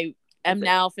 I am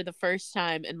now, for the first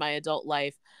time in my adult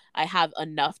life, I have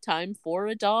enough time for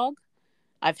a dog.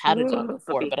 I've had a dog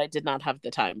before, but I did not have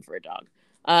the time for a dog.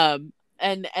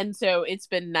 And so it's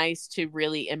been nice to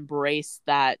really embrace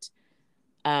that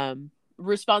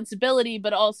responsibility,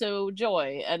 but also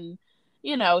joy. And,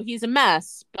 you know, he's a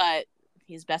mess, but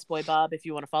he's Best Boy Bob. If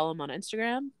you want to follow him on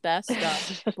Instagram,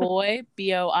 best.boy,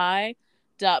 BOI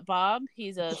 .bob.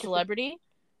 He's a celebrity.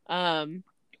 But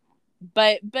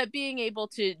being able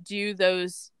to do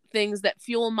those things that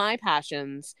fuel my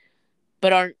passions,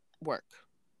 but aren't work.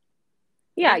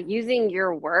 Yeah, using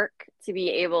your work to be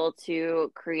able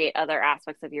to create other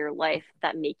aspects of your life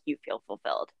that make you feel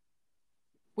fulfilled.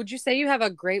 Would you say you have a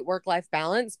great work-life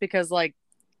balance? Because like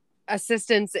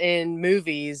assistants in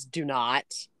movies do not.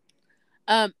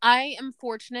 I am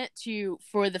fortunate to,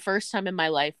 for the first time in my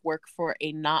life, work for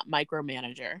a not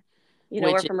micromanager. You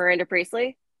know, work for Miranda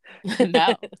Priestley?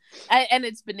 No. And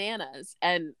it's bananas.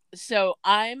 And so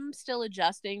I'm still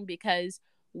adjusting, because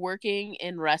working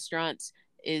in restaurants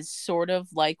is sort of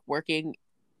like working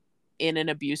in an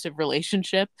abusive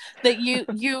relationship, that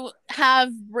you have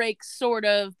breaks sort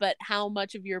of, but how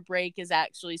much of your break is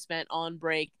actually spent on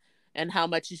break and how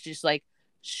much is just like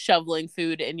shoveling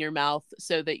food in your mouth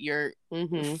so that you're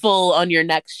full on your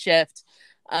next shift.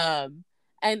 And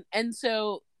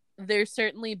so there's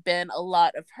certainly been a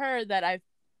lot of her that I've,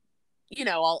 you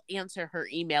know, I'll answer her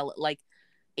email at like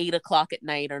 8:00 at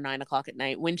night or 9:00 at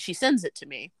night when she sends it to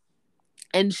me.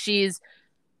 And she's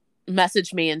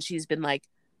messaged me and she's been like,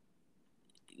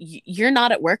 you're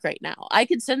not at work right now. I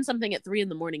could send something at 3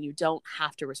 a.m. You don't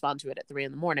have to respond to it at 3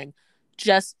 a.m.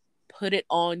 Just put it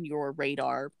on your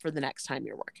radar for the next time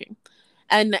you're working.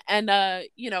 And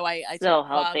you know, I took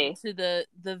Bob to the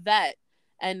vet,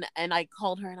 and I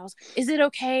called her and I was like, is it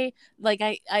okay? Like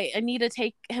I need to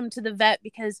take him to the vet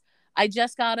because I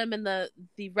just got him and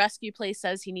the rescue place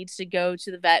says he needs to go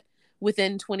to the vet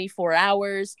within 24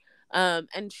 hours.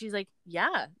 And she's like,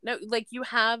 yeah, no, like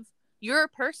you're a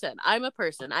person. I'm a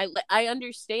person. I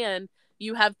understand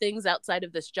you have things outside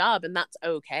of this job, and that's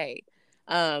okay.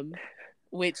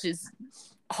 Which is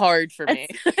hard for me.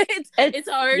 It's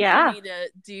hard for me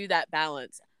to do that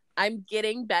balance. I'm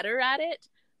getting better at it,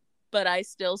 but I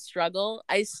still struggle.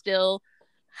 I still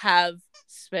have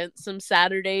spent some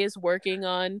Saturdays working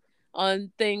on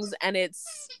things, and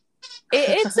it's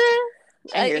a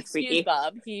excuse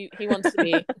Bob. He wants to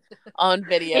be on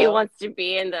video. He wants to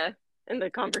be in the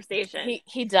conversation.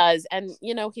 He does, and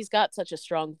you know, he's got such a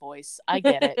strong voice. I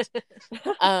get it.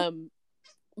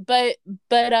 But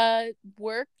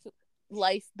work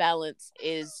life balance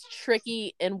is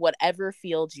tricky in whatever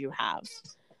field you have.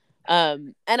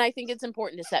 And I think it's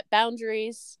important to set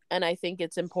boundaries, and I think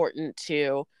it's important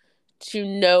to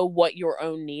know what your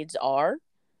own needs are.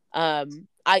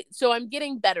 So I'm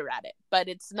getting better at it, but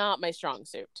it's not my strong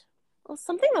suit. Well,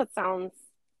 something that sounds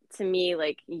to me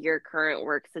like your current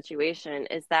work situation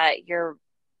is that your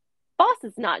boss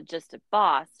is not just a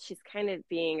boss. She's kind of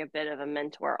being a bit of a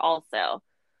mentor also.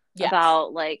 Yes.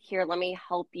 About like, here, let me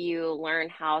help you learn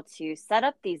how to set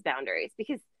up these boundaries,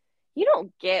 because you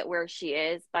don't get where she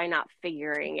is by not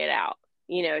figuring it out.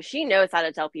 You know, she knows how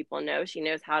to tell people no. She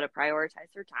knows how to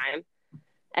prioritize her time.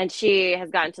 And she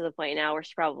has gotten to the point now where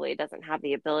she probably doesn't have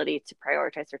the ability to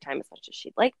prioritize her time as much as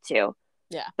she'd like to.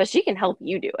 Yeah. But she can help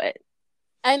you do it.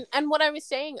 And what I was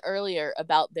saying earlier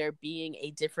about there being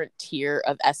a different tier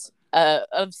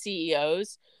of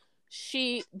CEOs,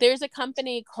 there's a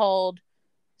company called,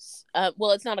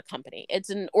 well, it's not a company. It's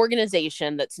an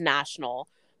organization that's national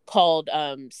called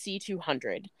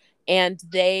C200. And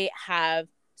they have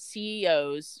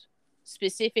CEOs,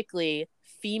 specifically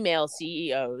female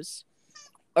CEOs,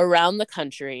 around the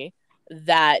country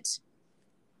that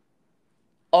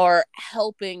are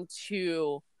helping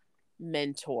to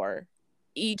mentor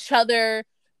each other,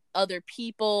 other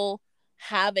people,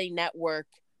 have a network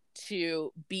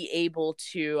to be able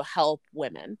to help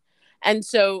women. And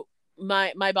so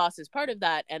my boss is part of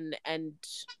that, and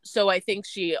so I think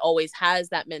she always has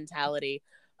that mentality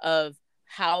of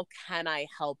how can I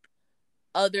help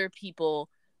other people,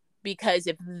 because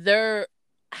if they're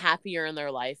happier in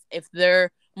their life, if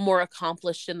they're more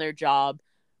accomplished in their job,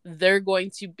 they're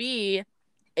going to be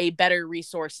a better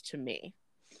resource to me.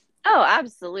 Oh,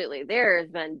 absolutely. There has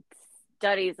been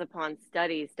studies upon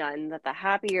studies done that the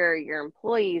happier your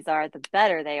employees are, the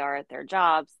better they are at their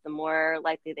jobs, the more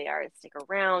likely they are to stick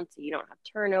around, so you don't have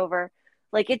turnover.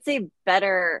 Like, it's a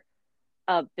better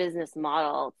business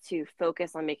model to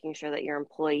focus on making sure that your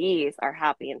employees are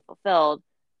happy and fulfilled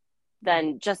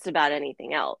than just about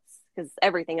anything else, because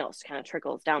everything else kind of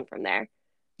trickles down from there.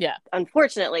 Yeah.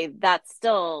 Unfortunately, that's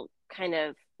still kind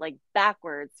of like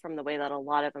backwards from the way that a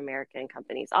lot of American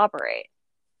companies operate.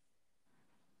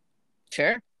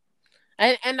 Sure.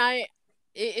 And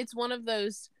it's one of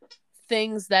those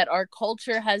things that our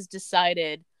culture has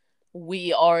decided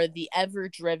we are the ever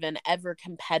driven, ever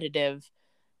competitive,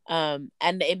 and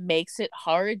it makes it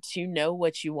hard to know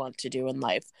what you want to do in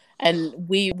life. And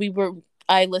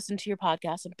I listened to your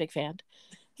podcast. I'm a big fan.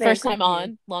 First time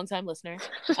on, long time listener.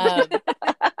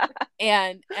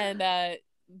 And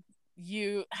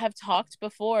you have talked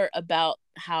before about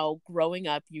how growing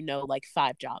up, like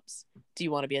 5 jobs. Do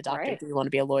you want to be a doctor? Right. Do you want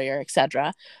to be a lawyer,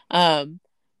 etc.?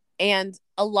 And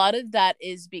a lot of that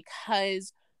is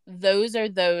because those are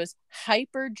those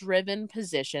hyper-driven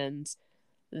positions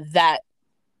that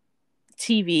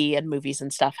TV and movies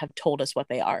and stuff have told us what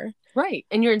they are. Right.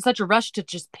 And you're in such a rush to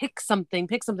just pick something,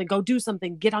 go do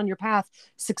something, get on your path,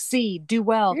 succeed, do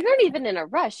well. You're not even in a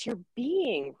rush. You're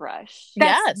being rushed.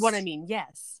 That's yes. what I mean.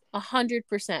 Yes.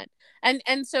 100%.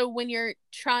 And so when you're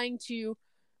trying to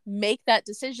make that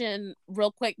decision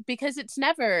real quick, because it's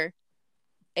never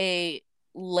a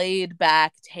laid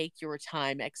back, take your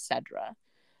time, etc.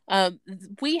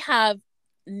 We have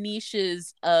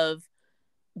niches of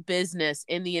business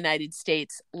in the United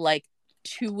States like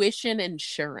tuition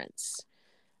insurance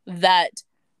that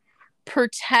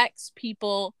protects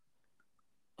people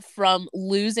from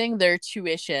losing their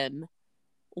tuition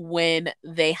when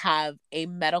they have a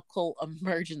medical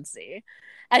emergency.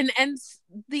 And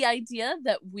the idea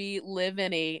that we live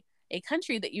in a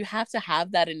country that you have to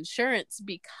have that insurance,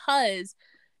 because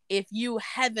if you,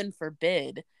 heaven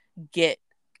forbid, get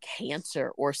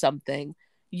cancer or something,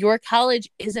 your college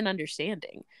isn't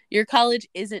understanding. Your college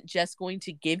isn't just going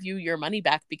to give you your money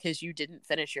back because you didn't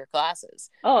finish your classes.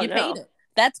 Oh, you no. paid it.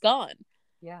 That's gone.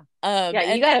 Yeah.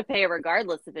 Yeah, you got to pay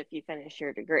regardless of if you finish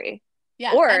your degree.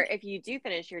 Yeah. Or if you do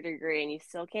finish your degree and you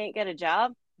still can't get a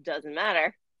job, doesn't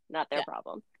matter. Not their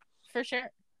problem. For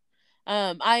sure.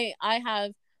 I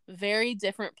have very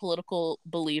different political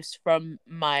beliefs from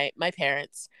my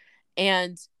parents,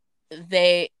 and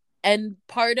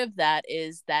part of that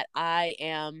is that I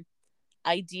am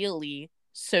ideally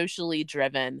socially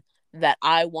driven, that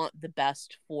I want the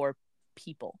best for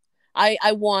people.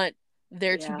 I want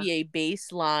there to be a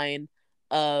baseline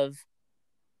of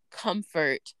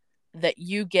comfort that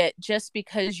you get just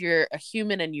because you're a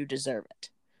human and you deserve it.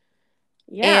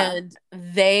 Yeah. And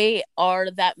they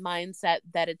are that mindset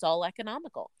that it's all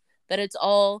economical, that it's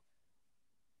all,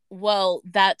 well,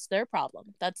 that's their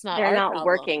problem. That's not They're our not problem.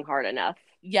 working hard enough.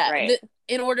 Yeah. Right.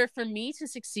 In order for me to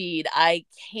succeed, I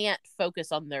can't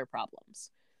focus on their problems.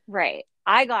 Right.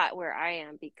 I got where I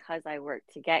am because I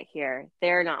worked to get here.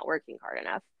 They're not working hard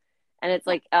enough. And it's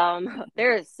like,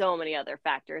 there are so many other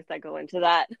factors that go into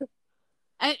that.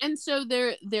 And so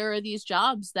there are these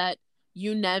jobs that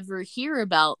you never hear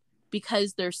about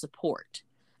because they're support.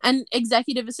 And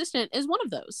executive assistant is one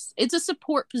of those. It's a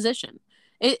support position.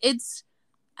 It's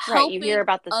right. You hear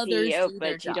about the others CEO, do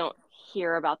their but you job. don't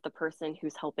hear about the person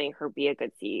who's helping her be a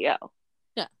good CEO.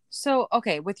 Yeah. So,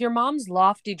 okay, with your mom's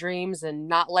lofty dreams and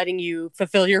not letting you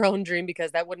fulfill your own dream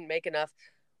because that wouldn't make enough,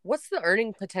 what's the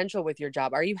earning potential with your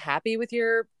job? Are you happy with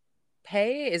your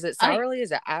pay? Is it hourly?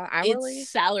 Is it hourly?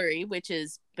 It's salary, which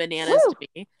is bananas to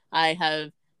me. I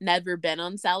have never been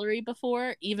on salary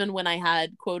before, even when I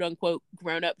had quote unquote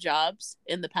grown up jobs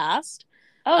in the past.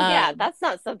 Oh, yeah. That's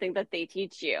not something that they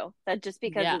teach you. That just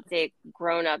because it's a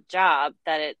grown up job,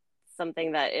 that it's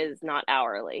something that is not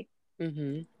hourly.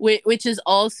 Mm-hmm. Which is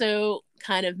also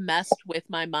kind of messed with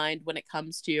my mind when it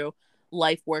comes to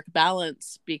life work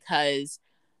balance, because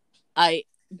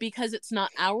it's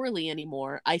not hourly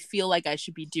anymore. I feel like I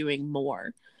should be doing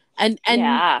more. And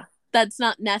that's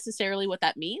not necessarily what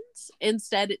that means.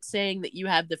 Instead, it's saying that you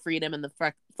have the freedom and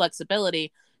the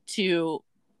flexibility to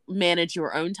manage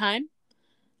your own time.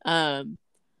 And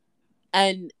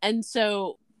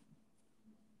so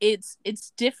it's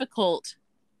difficult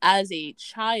as a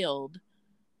child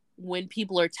when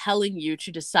people are telling you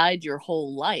to decide your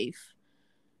whole life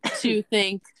to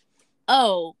think,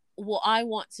 oh, well, I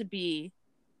want to be,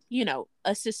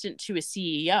 assistant to a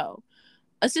CEO.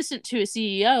 Assistant to a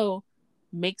CEO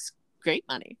makes great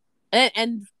money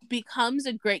and becomes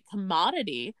a great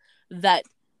commodity that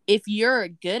if you're a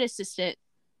good assistant,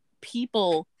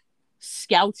 people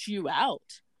scout you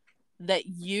out. that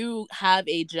you have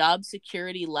a job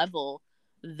security level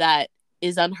that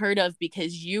is unheard of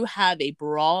because you have a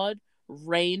broad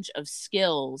range of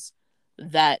skills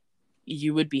that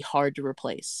you would be hard to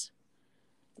replace.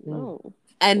 Oh,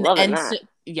 And loving so, that.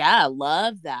 yeah,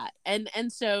 love that.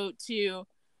 And so to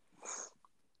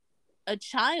a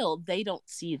child, they don't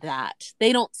see that.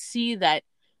 They don't see that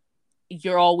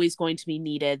you're always going to be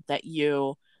needed, that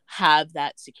you have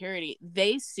that security.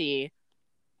 They see,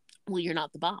 well, you're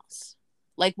not the boss.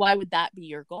 Like, why would that be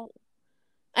your goal?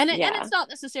 And it's not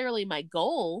necessarily my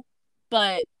goal,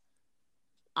 but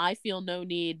I feel no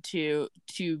need to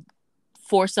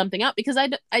force something out, because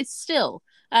I still,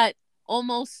 at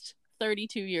almost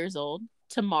 32 years old,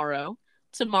 tomorrow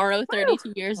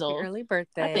 32 years old, Early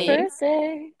birthday.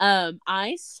 thanks.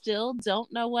 I still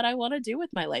don't know what I want to do with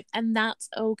my life, and that's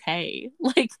okay.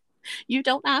 Like, you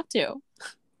don't have to.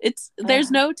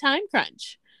 There's no time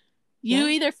crunch. You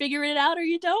either figure it out or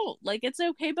you don't. Like, it's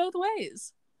okay both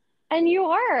ways. And you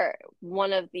are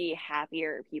one of the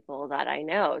happier people that I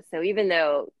know. So even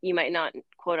though you might not,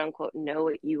 quote unquote, know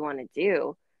what you want to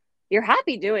do, you're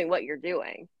happy doing what you're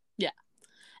doing. Yeah.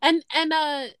 And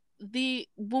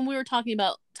when we were talking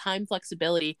about time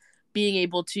flexibility, being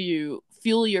able to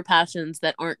fuel your passions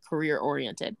that aren't career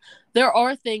oriented, there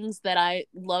are things that I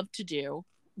love to do,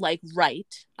 like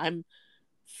write. I'm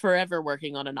forever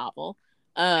working on a novel.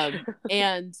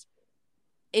 And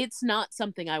it's not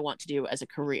something I want to do as a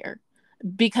career,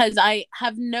 because I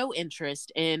have no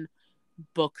interest in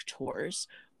book tours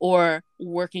or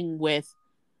working with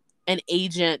an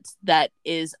agent that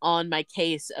is on my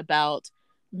case about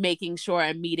making sure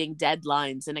I'm meeting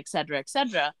deadlines and et cetera, et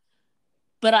cetera.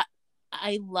 But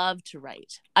I love to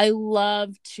write. I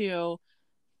love to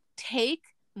take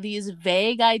these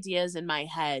vague ideas in my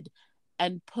head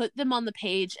and put them on the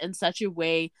page in such a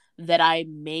way that I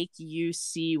make you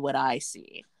see what I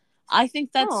see. I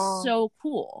think that's so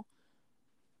cool.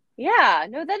 Yeah,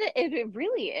 no, that it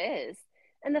really is.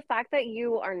 And the fact that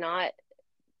you are not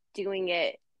doing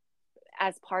it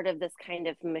as part of this kind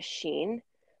of machine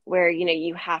where,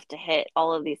 you have to hit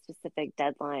all of these specific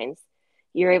deadlines,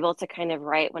 you're able to kind of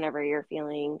write whenever you're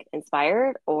feeling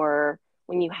inspired, or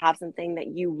when you have something that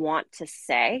you want to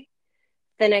say,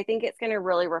 then I think it's going to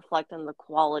really reflect on the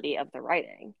quality of the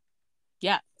writing.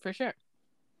 Yeah, for sure.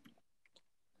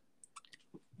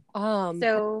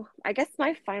 So I guess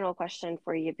my final question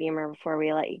for you, Beamer, before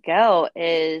we let you go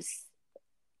is,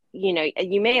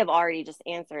 you may have already just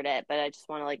answered it, but I just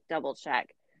want to double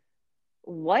check.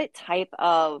 What type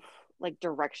of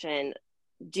direction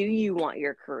do you want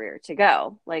your career to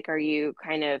go? Are you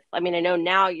kind of, I know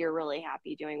now you're really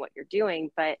happy doing what you're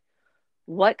doing, but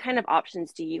what kind of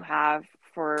options do you have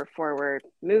for forward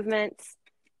movements?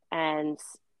 And,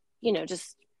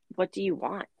 just what do you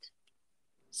want?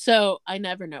 So I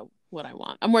never know what I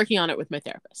want. I'm working on it with my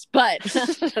therapist, but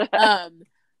Shout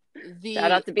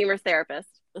out to Beamer's therapist.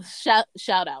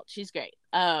 Shout out. She's great.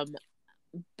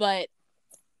 But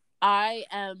I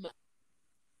am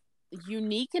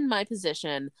unique in my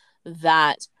position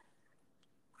that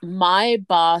my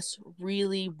boss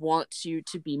really wants you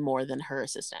to be more than her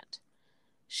assistant.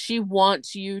 She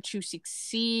wants you to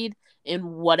succeed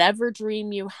in whatever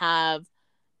dream you have,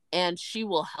 and she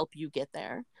will help you get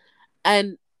there.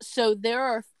 And so there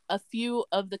are a few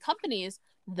of the companies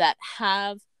that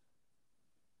have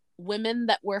women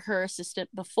that were her assistant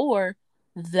before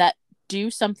that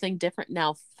do something different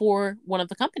now for one of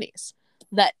the companies,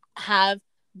 that have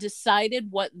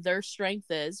decided what their strength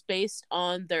is based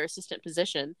on their assistant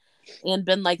position and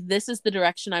been like, this is the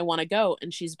direction I want to go.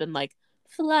 And she's been like,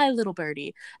 fly, little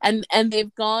birdie. And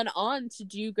they've gone on to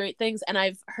do great things. And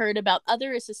I've heard about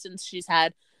other assistants she's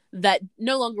had that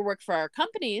no longer work for our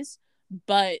companies,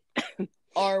 but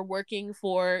are working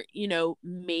for,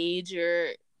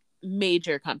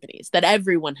 major companies that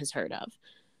everyone has heard of.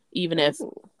 Even if,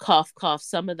 cough, cough,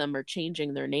 some of them are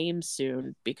changing their names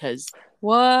soon because...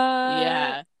 What?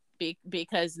 Yeah,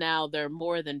 because now they're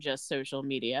more than just social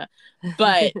media.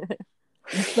 But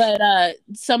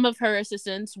some of her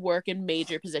assistants work in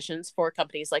major positions for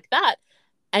companies like that,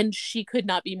 and she could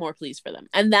not be more pleased for them.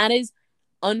 And that is,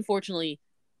 unfortunately,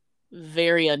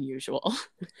 very unusual.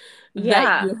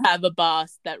 That you have a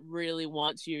boss that really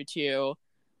wants you to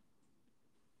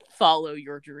follow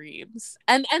your dreams.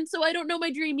 And so I don't know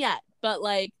my dream yet, but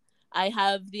I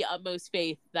have the utmost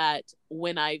faith that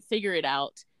when I figure it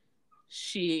out,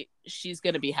 she's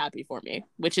gonna be happy for me,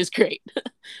 which is great.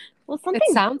 Well, something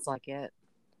it sounds like it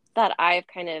that I've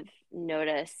kind of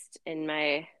noticed in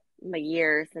my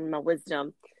years and my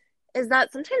wisdom is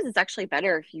that sometimes it's actually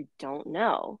better if you don't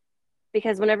know,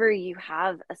 because whenever you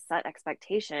have a set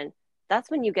expectation,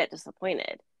 that's when you get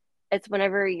disappointed. it's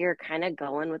whenever you're kind of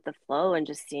going with the flow and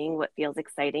just seeing what feels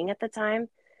exciting at the time.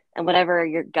 And whatever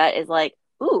your gut is like,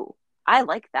 ooh, I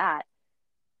like that,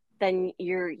 then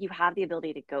you have the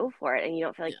ability to go for it and you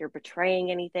don't feel like you're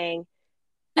betraying anything.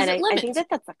 And I think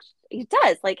that's actually, it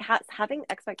does, like having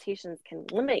expectations can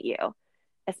limit you,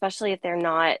 especially if they're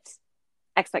not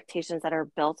expectations that are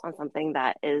built on something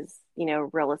that is,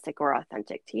 realistic or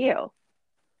authentic to you.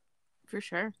 For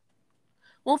sure.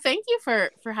 Well, thank you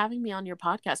for having me on your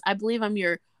podcast. I believe I'm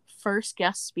your first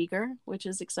guest speaker, which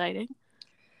is exciting.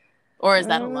 Or is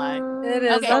that a lie? It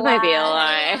is. Okay, that might be a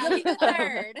lie. I'm the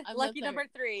third. Lucky number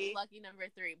 3. Lucky number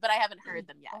 3. But I haven't heard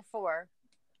them yet. 4.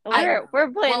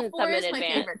 We're playing 4 some in is my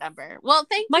advance. favorite number. Well,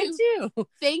 thank you. Mine too.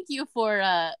 Thank you for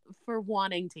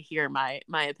wanting to hear my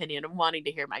opinion and wanting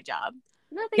to hear my job.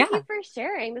 No, thank you for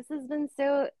sharing. It's been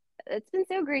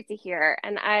so great to hear.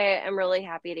 And I am really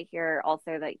happy to hear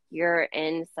also that you're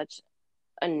in such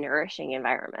a nourishing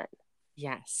environment.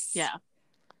 Yes. Yeah.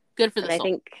 Good for the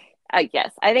soul.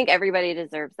 I think everybody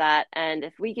deserves that. And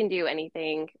if we can do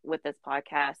anything with this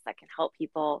podcast that can help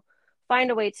people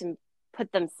find a way to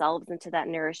put themselves into that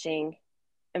nourishing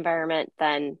environment,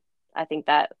 then I think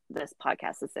that this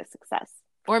podcast is a success.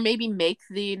 Or maybe make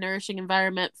the nourishing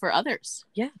environment for others.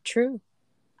 Yeah, true.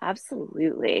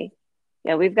 Absolutely.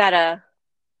 Yeah, we've got a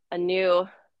new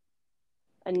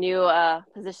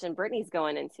position Brittany's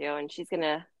going into, and she's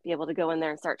gonna be able to go in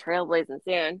there and start trailblazing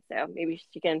soon. So maybe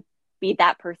she can be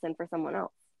that person for someone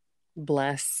else.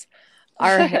 Bless.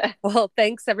 All right. Well,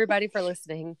 thanks everybody for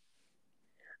listening.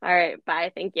 All right.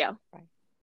 Bye. Thank you. Bye.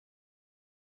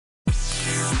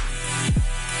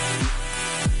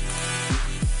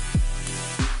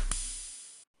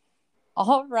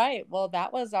 All right. Well,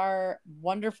 that was our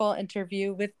wonderful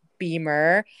interview with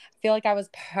Beamer. I feel like I was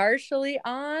partially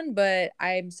on, but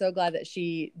I'm so glad that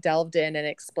she delved in and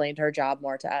explained her job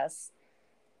more to us.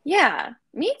 Yeah,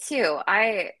 me too.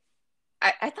 I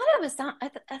thought I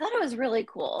thought it was really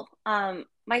cool.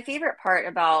 My favorite part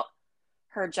about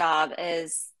her job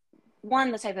is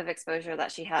one, the type of exposure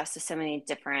that she has to so many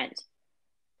different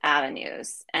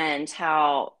avenues and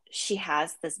how she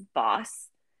has this boss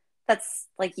that's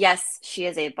like, yes, she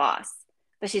is a boss,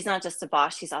 but she's not just a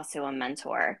boss, she's also a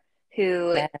mentor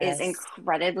who is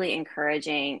incredibly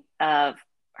encouraging of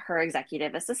her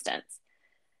executive assistants.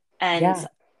 And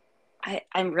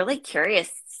I'm really curious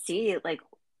to see like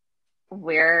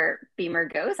where Beamer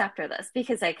goes after this,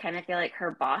 because I kind of feel like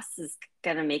her boss is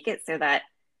going to make it so that,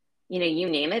 you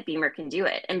name it, Beamer can do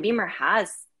it. And Beamer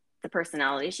has the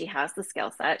personality, she has the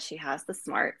skill set, she has the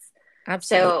smarts.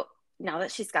 Absolutely. So now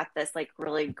that she's got this like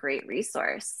really great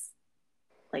resource,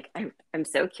 like I'm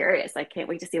so curious. I can't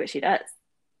wait to see what she does.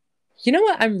 You know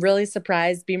what I'm really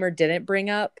surprised Beamer didn't bring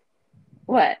up?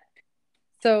 What?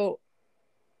 So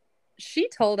she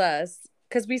told us,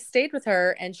 because we stayed with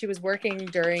her and she was working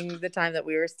during the time that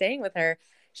we were staying with her,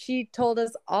 she told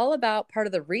us all about part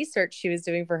of the research she was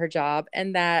doing for her job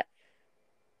and that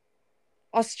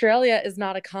Australia is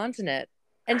not a continent.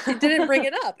 And she didn't bring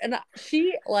it up. And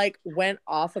she like went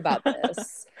off about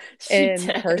this in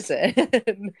person.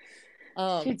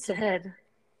 She did.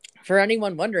 For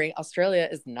anyone wondering, Australia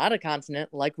is not a continent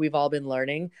like we've all been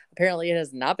learning. Apparently, it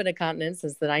has not been a continent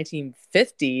since the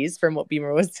 1950s, from what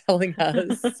Beamer was telling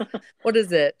us. What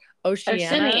is it?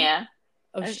 Oceania?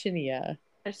 Oceania.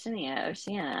 I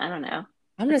don't know.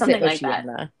 I'm going to say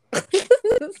Oceania.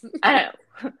 I don't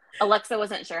know. Alexa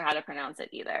wasn't sure how to pronounce it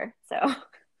either. So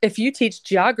if you teach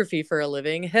geography for a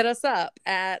living, hit us up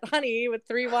at honey with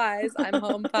 3 Y's, I'm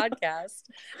home podcast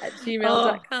at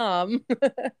gmail.com.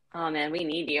 Oh man, we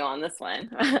need you on this one.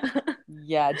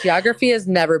 Yeah, geography has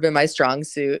never been my strong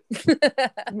suit.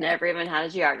 Never even had a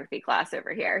geography class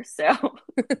over here. So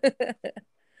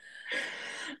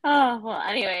well,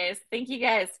 anyways, thank you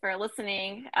guys for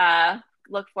listening.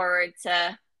 Look forward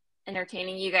to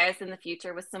entertaining you guys in the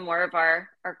future with some more of our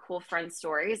cool friend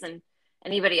stories. And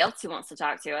anybody else who wants to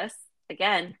talk to us,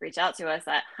 again, reach out to us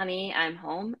at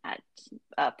honeyimhome at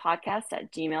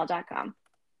podcast@gmail.com.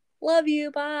 Love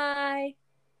you. Bye.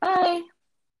 Bye.